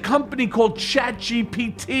 Now, there's a company called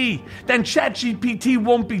ChatGPT. Then ChatGPT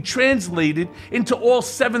won't be translated into all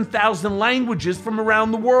 7,000 languages from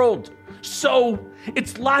around the world. So,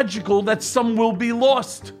 it's logical that some will be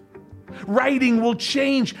lost. Writing will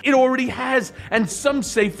change. It already has, and some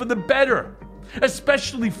say for the better.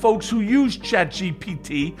 Especially folks who use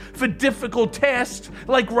ChatGPT for difficult tasks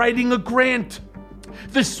like writing a grant.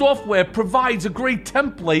 The software provides a great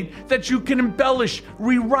template that you can embellish,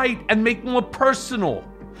 rewrite, and make more personal.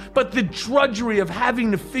 But the drudgery of having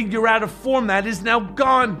to figure out a format is now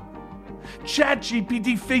gone.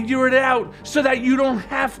 ChatGPT figured it out so that you don't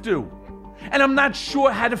have to. And I'm not sure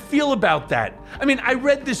how to feel about that. I mean, I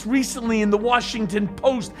read this recently in the Washington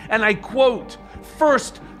Post, and I quote,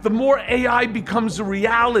 "First, the more AI becomes a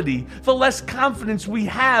reality, the less confidence we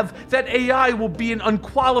have that AI will be an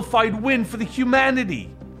unqualified win for the humanity.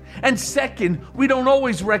 And second, we don't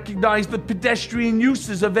always recognize the pedestrian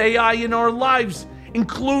uses of AI in our lives,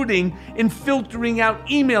 including in filtering out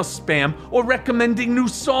email spam or recommending new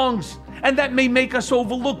songs. And that may make us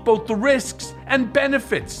overlook both the risks and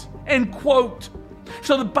benefits." End quote.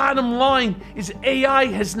 So the bottom line is AI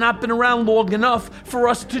has not been around long enough for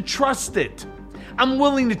us to trust it. I'm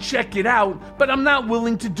willing to check it out, but I'm not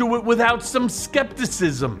willing to do it without some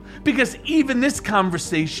skepticism, because even this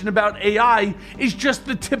conversation about AI is just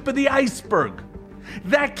the tip of the iceberg.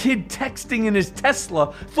 That kid texting in his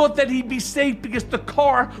Tesla thought that he'd be safe because the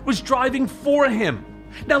car was driving for him.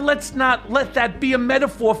 Now let's not let that be a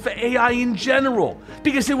metaphor for AI in general,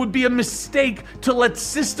 because it would be a mistake to let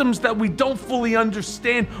systems that we don't fully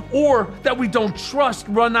understand or that we don't trust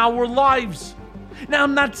run our lives. Now,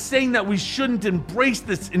 I'm not saying that we shouldn't embrace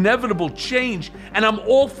this inevitable change, and I'm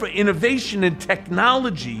all for innovation and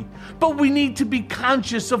technology, but we need to be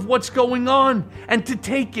conscious of what's going on and to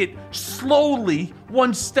take it slowly,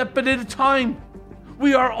 one step at a time.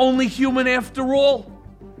 We are only human after all.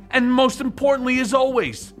 And most importantly, as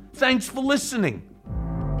always, thanks for listening.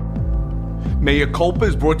 Mea Culpa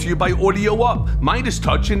is brought to you by Audio Up, Midas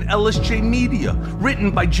Touch, and LSJ Media,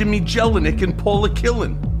 written by Jimmy Jelinek and Paula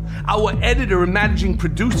Killen. Our editor and managing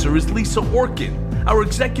producer is Lisa Orkin. Our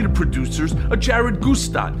executive producers are Jared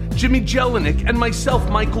Gustad, Jimmy Jelinek, and myself,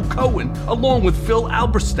 Michael Cohen, along with Phil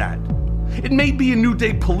Alberstadt. It may be a new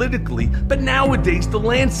day politically, but nowadays the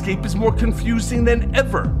landscape is more confusing than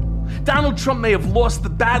ever. Donald Trump may have lost the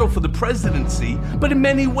battle for the presidency, but in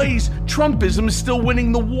many ways, Trumpism is still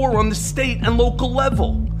winning the war on the state and local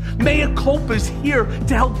level. Mea Culpa is here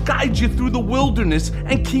to help guide you through the wilderness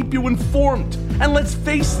and keep you informed. And let's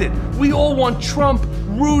face it, we all want Trump,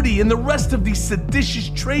 Rudy, and the rest of these seditious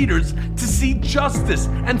traitors to see justice.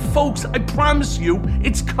 And folks, I promise you,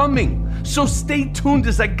 it's coming. So stay tuned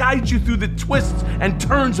as I guide you through the twists and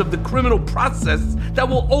turns of the criminal process that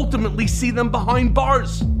will ultimately see them behind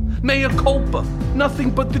bars. Mea Culpa,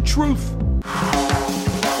 nothing but the truth.